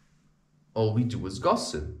 All we do is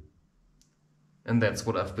gossip. And that's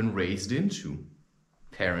what I've been raised into.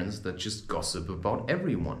 Parents that just gossip about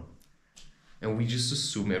everyone. And we just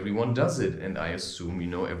assume everyone does it. And I assume, you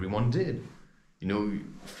know, everyone did. You know,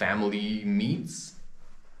 family meets,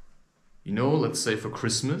 you know, let's say for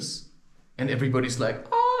Christmas, and everybody's like,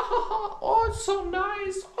 oh, it's so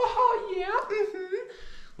nice, oh, yeah,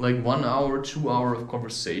 Like 1 hour, 2 hour of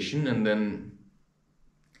conversation, and then,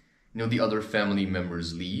 you know, the other family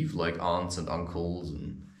members leave, like aunts and uncles,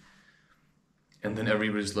 and then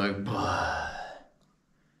everybody's like, bah,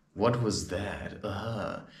 what was that?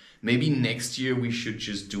 Maybe next year we should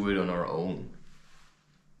just do it on our own.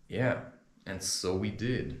 Yeah, and so we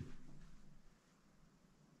did.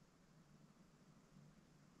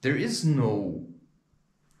 There is no,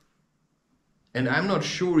 and I'm not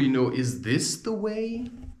sure, you know, is this the way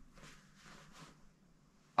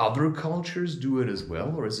other cultures do it as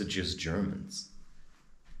well, or is it just Germans?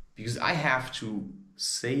 Because I have to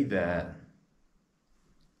say that,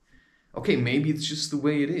 okay, maybe it's just the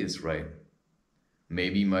way it is, right?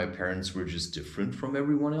 Maybe my parents were just different from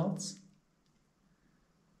everyone else.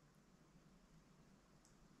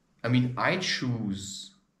 I mean, I choose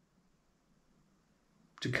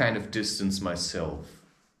to kind of distance myself.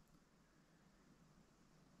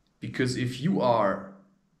 Because if you are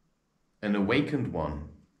an awakened one,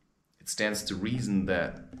 it stands to reason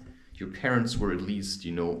that your parents were at least,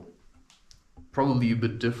 you know, probably a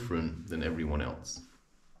bit different than everyone else.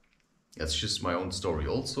 That's just my own story.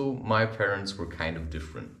 Also, my parents were kind of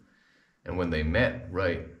different. And when they met,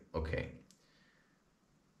 right, okay.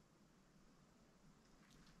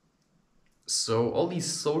 So all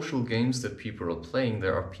these social games that people are playing,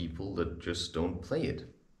 there are people that just don't play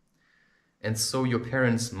it. And so your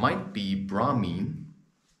parents might be Brahmin,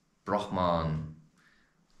 Brahman,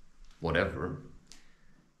 whatever.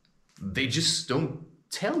 They just don't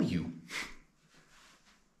tell you.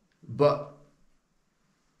 But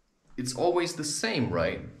it's always the same,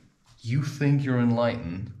 right? You think you're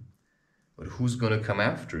enlightened, but who's gonna come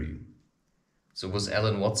after you? So was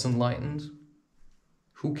Alan Watts enlightened?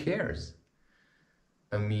 Who cares?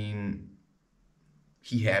 I mean,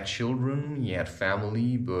 he had children, he had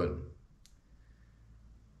family, but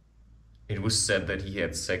it was said that he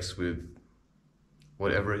had sex with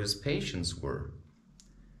whatever his patients were.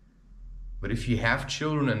 But if you have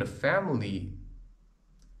children and a family,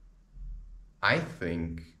 I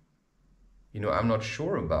think, you know, I'm not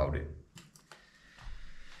sure about it.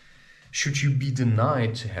 Should you be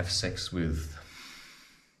denied to have sex with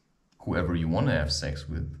whoever you want to have sex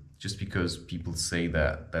with, just because people say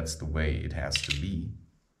that that's the way it has to be?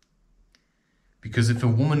 Because if a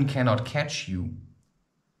woman cannot catch you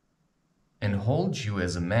and hold you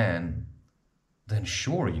as a man, then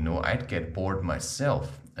sure, you know, I'd get bored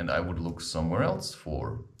myself and I would look somewhere else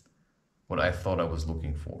for what I thought I was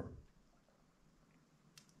looking for.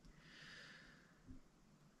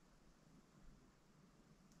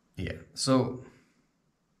 Yeah, so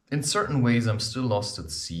in certain ways I'm still lost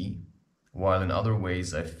at sea, while in other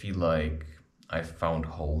ways I feel like I've found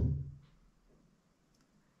home.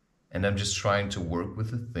 And I'm just trying to work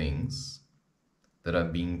with the things that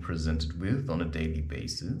I'm being presented with on a daily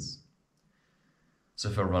basis. So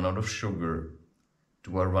if I run out of sugar,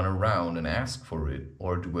 do I run around and ask for it,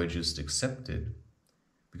 or do I just accept it?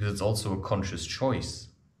 Because it's also a conscious choice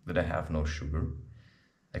that I have no sugar.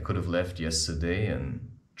 I could have left yesterday and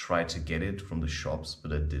tried to get it from the shops,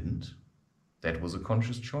 but I didn't. That was a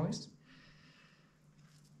conscious choice.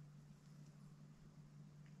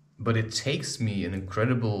 But it takes me an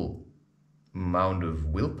incredible amount of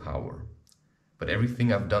willpower. But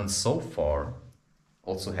everything I've done so far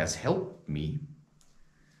also has helped me.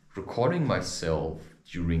 Recording myself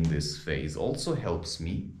during this phase also helps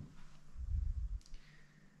me.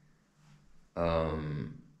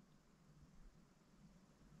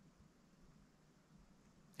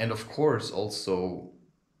 And of course also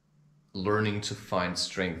learning to find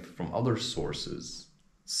strength from other sources,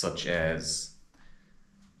 such as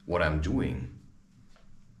what I'm doing.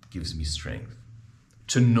 gives me strength.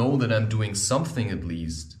 To know that I'm doing something at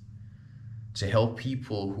least to help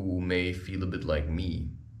people who may feel a bit like me.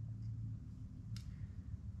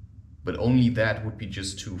 But only that would be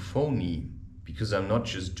just too phony, because I'm not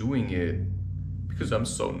just doing it because I'm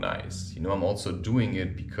so nice. You know, I'm also doing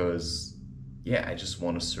it because, yeah, I just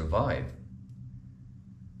want to survive.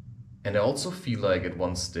 And I also feel like at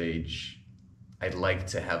one stage, I'd like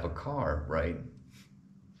to have a car, right?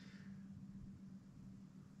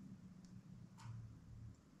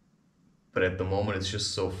 But at the moment, it's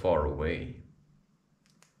just so far away.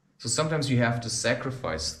 So sometimes you have to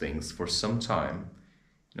sacrifice things for some time.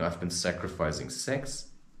 You know, I've been sacrificing sex.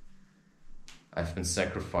 I've been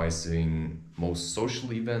sacrificing most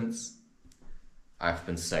social events. I've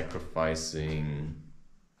been sacrificing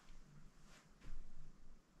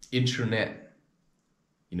internet.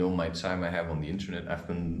 You know, my time I have on the internet. I've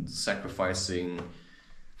been sacrificing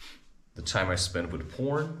the time I spend with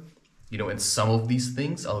porn. You know, and some of these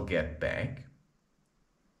things I'll get back.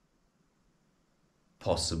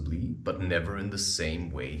 Possibly, but never in the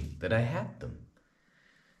same way that I had them.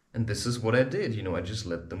 And this is what I did, you know, I just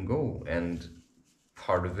let them go. And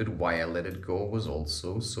part of it, why I let it go, was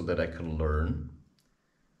also so that I can learn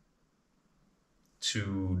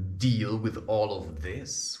to deal with all of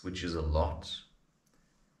this, which is a lot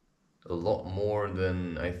more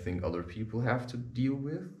than I think other people have to deal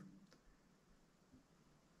with.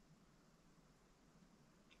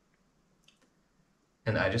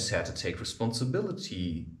 And I just had to take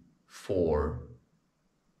responsibility for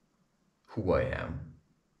who I am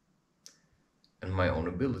and my own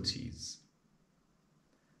abilities.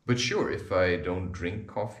 But sure, if I don't drink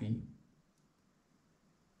coffee,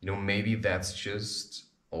 you know, maybe that's just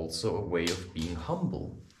also a way of being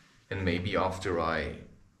humble. And maybe after I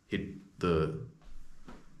hit the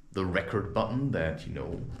record button that, you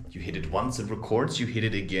know, you hit it once, it records, you hit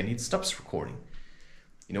it again, it stops recording.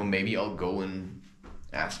 You know, maybe I'll go and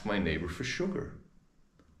ask my neighbor for sugar.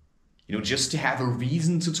 You know, just to have a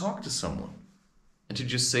reason to talk to someone. And to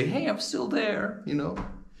just say, hey, I'm still there, you know.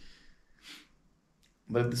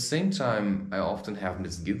 But at the same time, I often have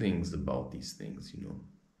misgivings about these things, you know.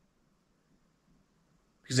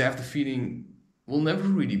 Because I have the feeling we'll never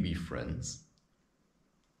really be friends.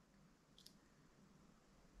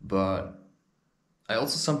 But I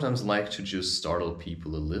also sometimes like to just startle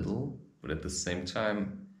people a little, but at the same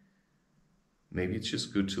time, maybe it's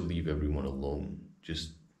just good to leave everyone alone.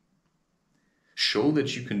 Just show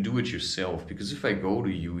that you can do it yourself. Because if I go to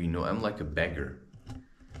you, you know, I'm like a beggar.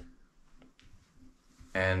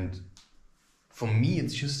 And for me,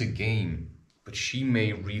 it's just a game. But she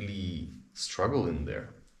may really struggle in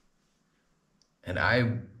there. And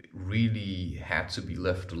I really had to be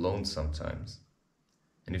left alone sometimes.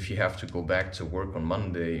 And if you have to go back to work on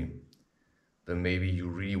Monday, then maybe you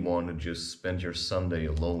really want to just spend your Sunday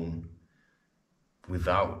alone,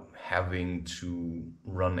 without having to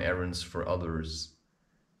run errands for others.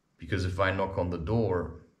 Because if I knock on the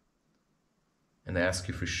door and ask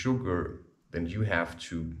you for sugar, then you have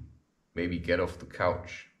to maybe get off the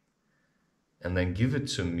couch and then give it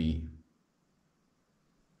to me.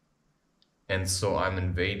 And so I'm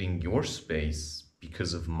invading your space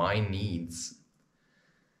because of my needs.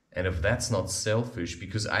 And if that's not selfish,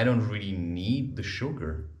 because I don't really need the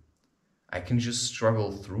sugar, I can just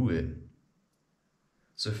struggle through it.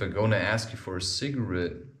 So if I'm gonna ask you for a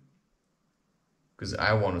cigarette because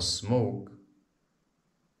I want to smoke,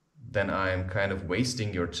 then I'm kind of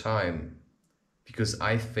wasting your time, because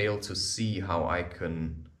I fail to see how I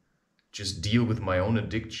can just deal with my own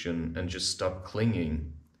addiction and just stop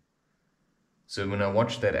clinging. So when I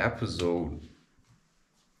watched that episode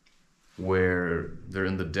where they're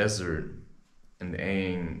in the desert and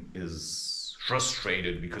Aang is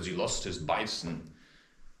frustrated because he lost his bison,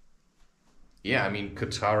 yeah, I mean,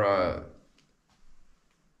 Katara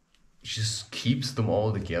just keeps them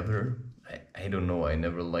all together. I don't know, I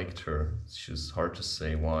never liked her. It's just hard to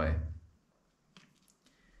say why.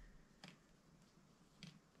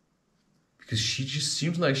 Because she just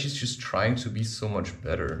seems like she's just trying to be so much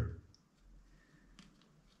better.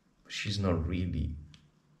 But she's not really.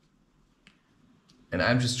 And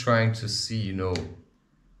I'm just trying to see, you know,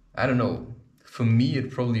 I don't know, for me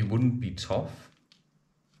it probably wouldn't be tough.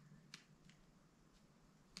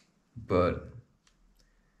 But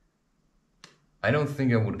I don't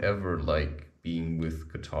think I would ever like being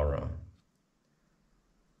with Katara.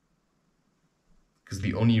 Because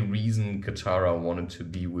the only reason Katara wanted to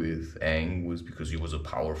be with Aang was because he was a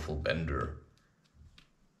powerful bender.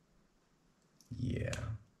 Yeah.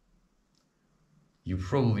 You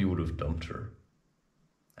probably would have dumped her.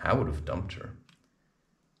 I would have dumped her.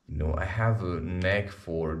 You know, I have a knack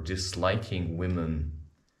for disliking women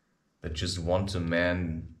that just want a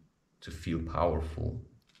man to feel powerful.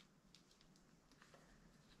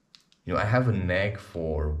 You know, I have a knack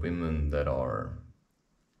for women that are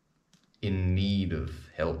in need of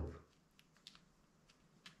help.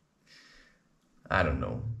 I don't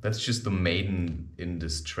know. That's just the maiden in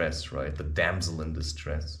distress, right? The damsel in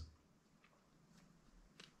distress.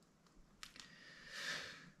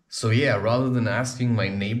 So yeah, rather than asking my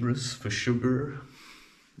neighbors for sugar,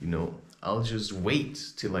 you know, I'll just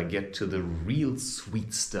wait till I get to the real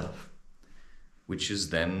sweet stuff, which is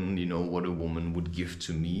then, you know, what a woman would give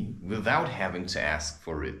to me without having to ask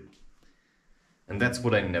for it. And that's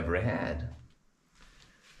what I never had.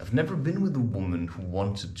 I've never been with a woman who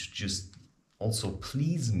wanted to just also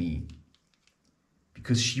please me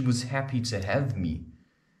because she was happy to have me.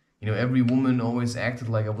 You know, every woman always acted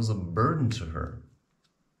like I was a burden to her.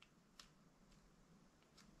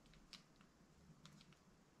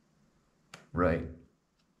 Right.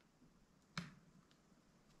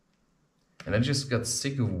 And I just got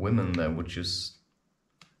sick of women that would just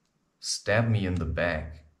stab me in the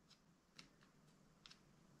back.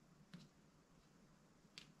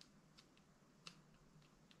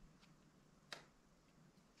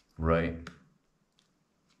 Right.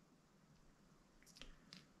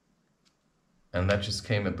 And that just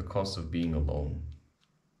came at the cost of being alone.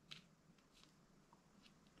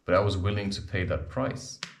 But I was willing to pay that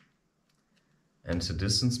price and to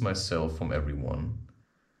distance myself from everyone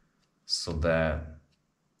so that,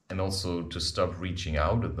 and also to stop reaching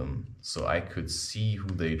out at them so I could see who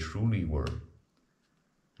they truly were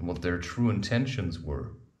and what their true intentions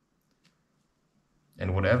were.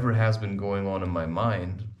 And whatever has been going on in my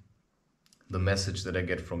mind, the message that I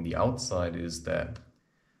get from the outside is that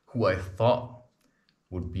who I thought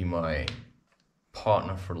would be my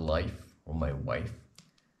partner for life or my wife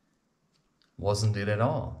wasn't it at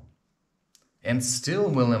all. And still,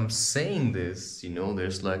 when I'm saying this, you know,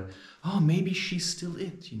 there's like, oh, maybe she's still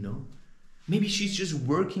it, you know? Maybe she's just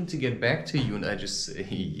working to get back to you. And I just say,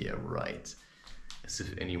 yeah, right. As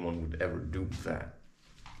if anyone would ever do that.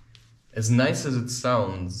 As nice as it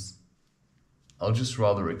sounds, I'll just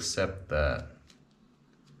rather accept that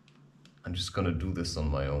I'm just gonna do this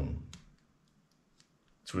on my own.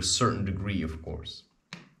 To a certain degree, of course.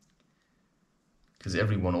 Because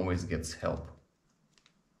everyone always gets help.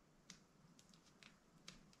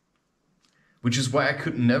 Which is why I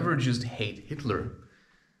could never just hate Hitler,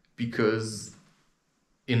 because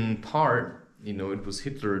in part, you know, it was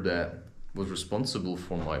Hitler that was responsible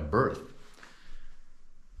for my birth.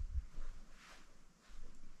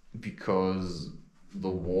 Because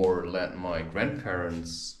the war led my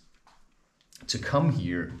grandparents to come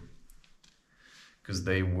here, because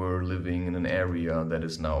they were living in an area that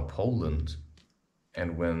is now Poland.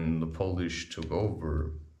 And when the Polish took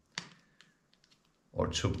over, or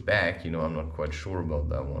took back, you know, I'm not quite sure about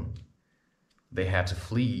that one. They had to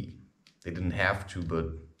flee. They didn't have to, but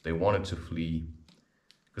they wanted to flee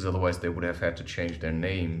because otherwise they would have had to change their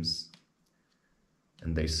names.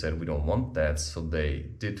 And they said, we don't want that. So they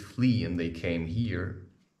did flee and they came here.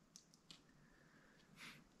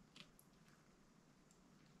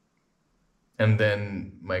 And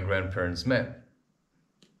then my grandparents met.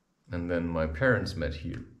 And then my parents met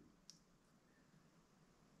here.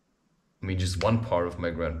 I mean, just one part of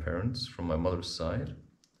my grandparents from my mother's side.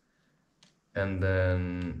 And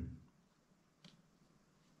then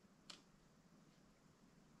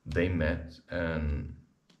they met and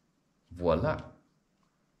voila.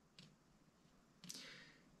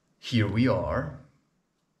 Here we are.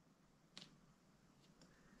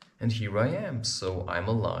 And here I am. So I'm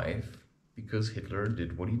alive because Hitler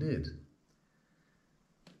did what he did.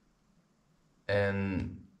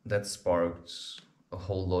 And that sparked a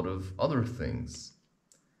whole lot of other things.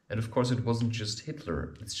 And of course it wasn't just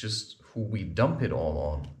Hitler, it's just who we dump it all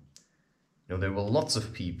on. You know, there were lots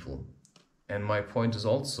of people. And my point is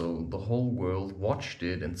also, the whole world watched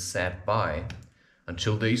it and sat by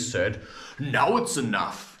until they said, now it's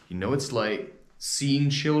enough. You know, it's like seeing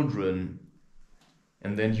children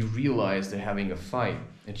and then you realize they're having a fight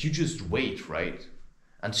and you just wait, right?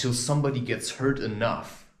 Until somebody gets hurt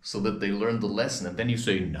enough so that they learn the lesson and then you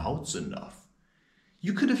say, now it's enough.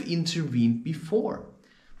 You could have intervened before,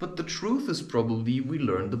 but the truth is probably we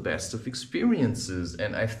learned the best of experiences.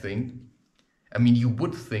 And I mean, you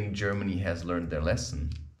would think Germany has learned their lesson,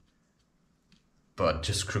 but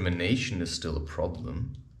discrimination is still a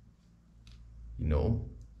problem. You know,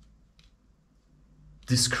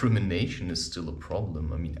 discrimination is still a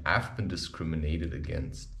problem. I mean, I've been discriminated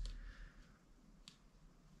against.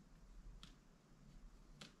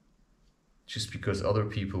 just because other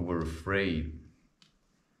people were afraid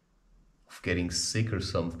of getting sick or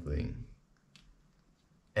something.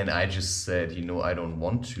 And I just said, you know, I don't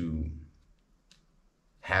want to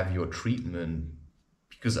have your treatment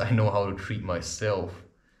because I know how to treat myself.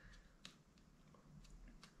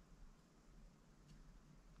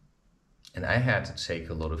 And I had to take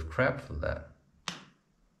a lot of crap for that.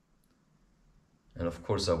 And of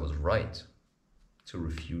course I was right to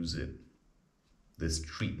refuse it, this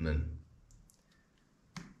treatment.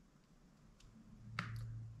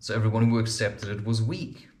 So everyone who accepted it was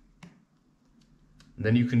weak. And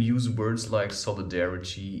then you can use words like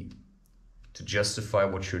solidarity to justify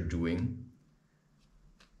what you're doing,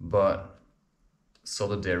 but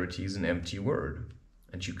solidarity is an empty word,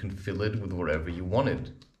 and you can fill it with whatever you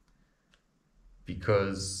wanted.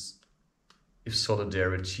 Because if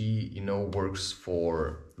solidarity, you know, works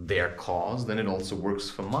for their cause, then it also works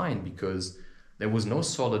for mine, because there was no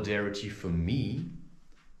solidarity for me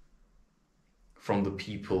from the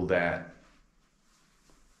people that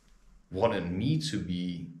wanted me to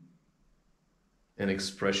be an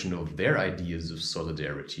expression of their ideas of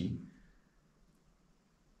solidarity.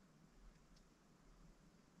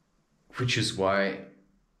 Which is why,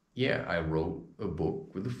 yeah, I wrote a book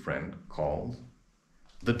with a friend called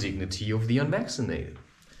The Dignity of the Unvaccinated.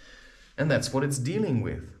 And that's what it's dealing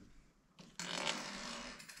with.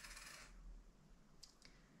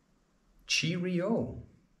 Cheerio.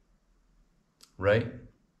 Right?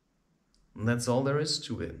 And that's all there is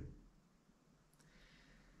to it.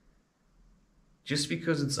 Just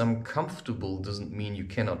because it's uncomfortable doesn't mean you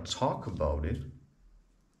cannot talk about it.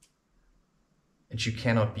 And you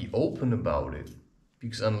cannot be open about it.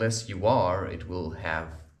 Because unless you are, it will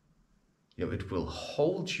have, you know, it will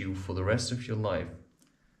hold you for the rest of your life.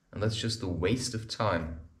 And that's just a waste of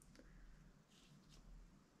time.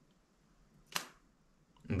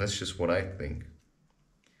 And that's just what I think.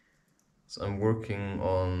 So I'm working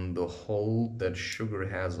on the hold that sugar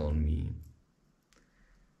has on me.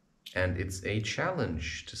 And it's a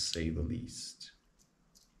challenge, to say the least.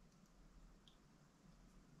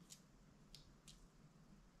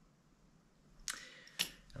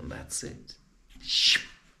 And that's it.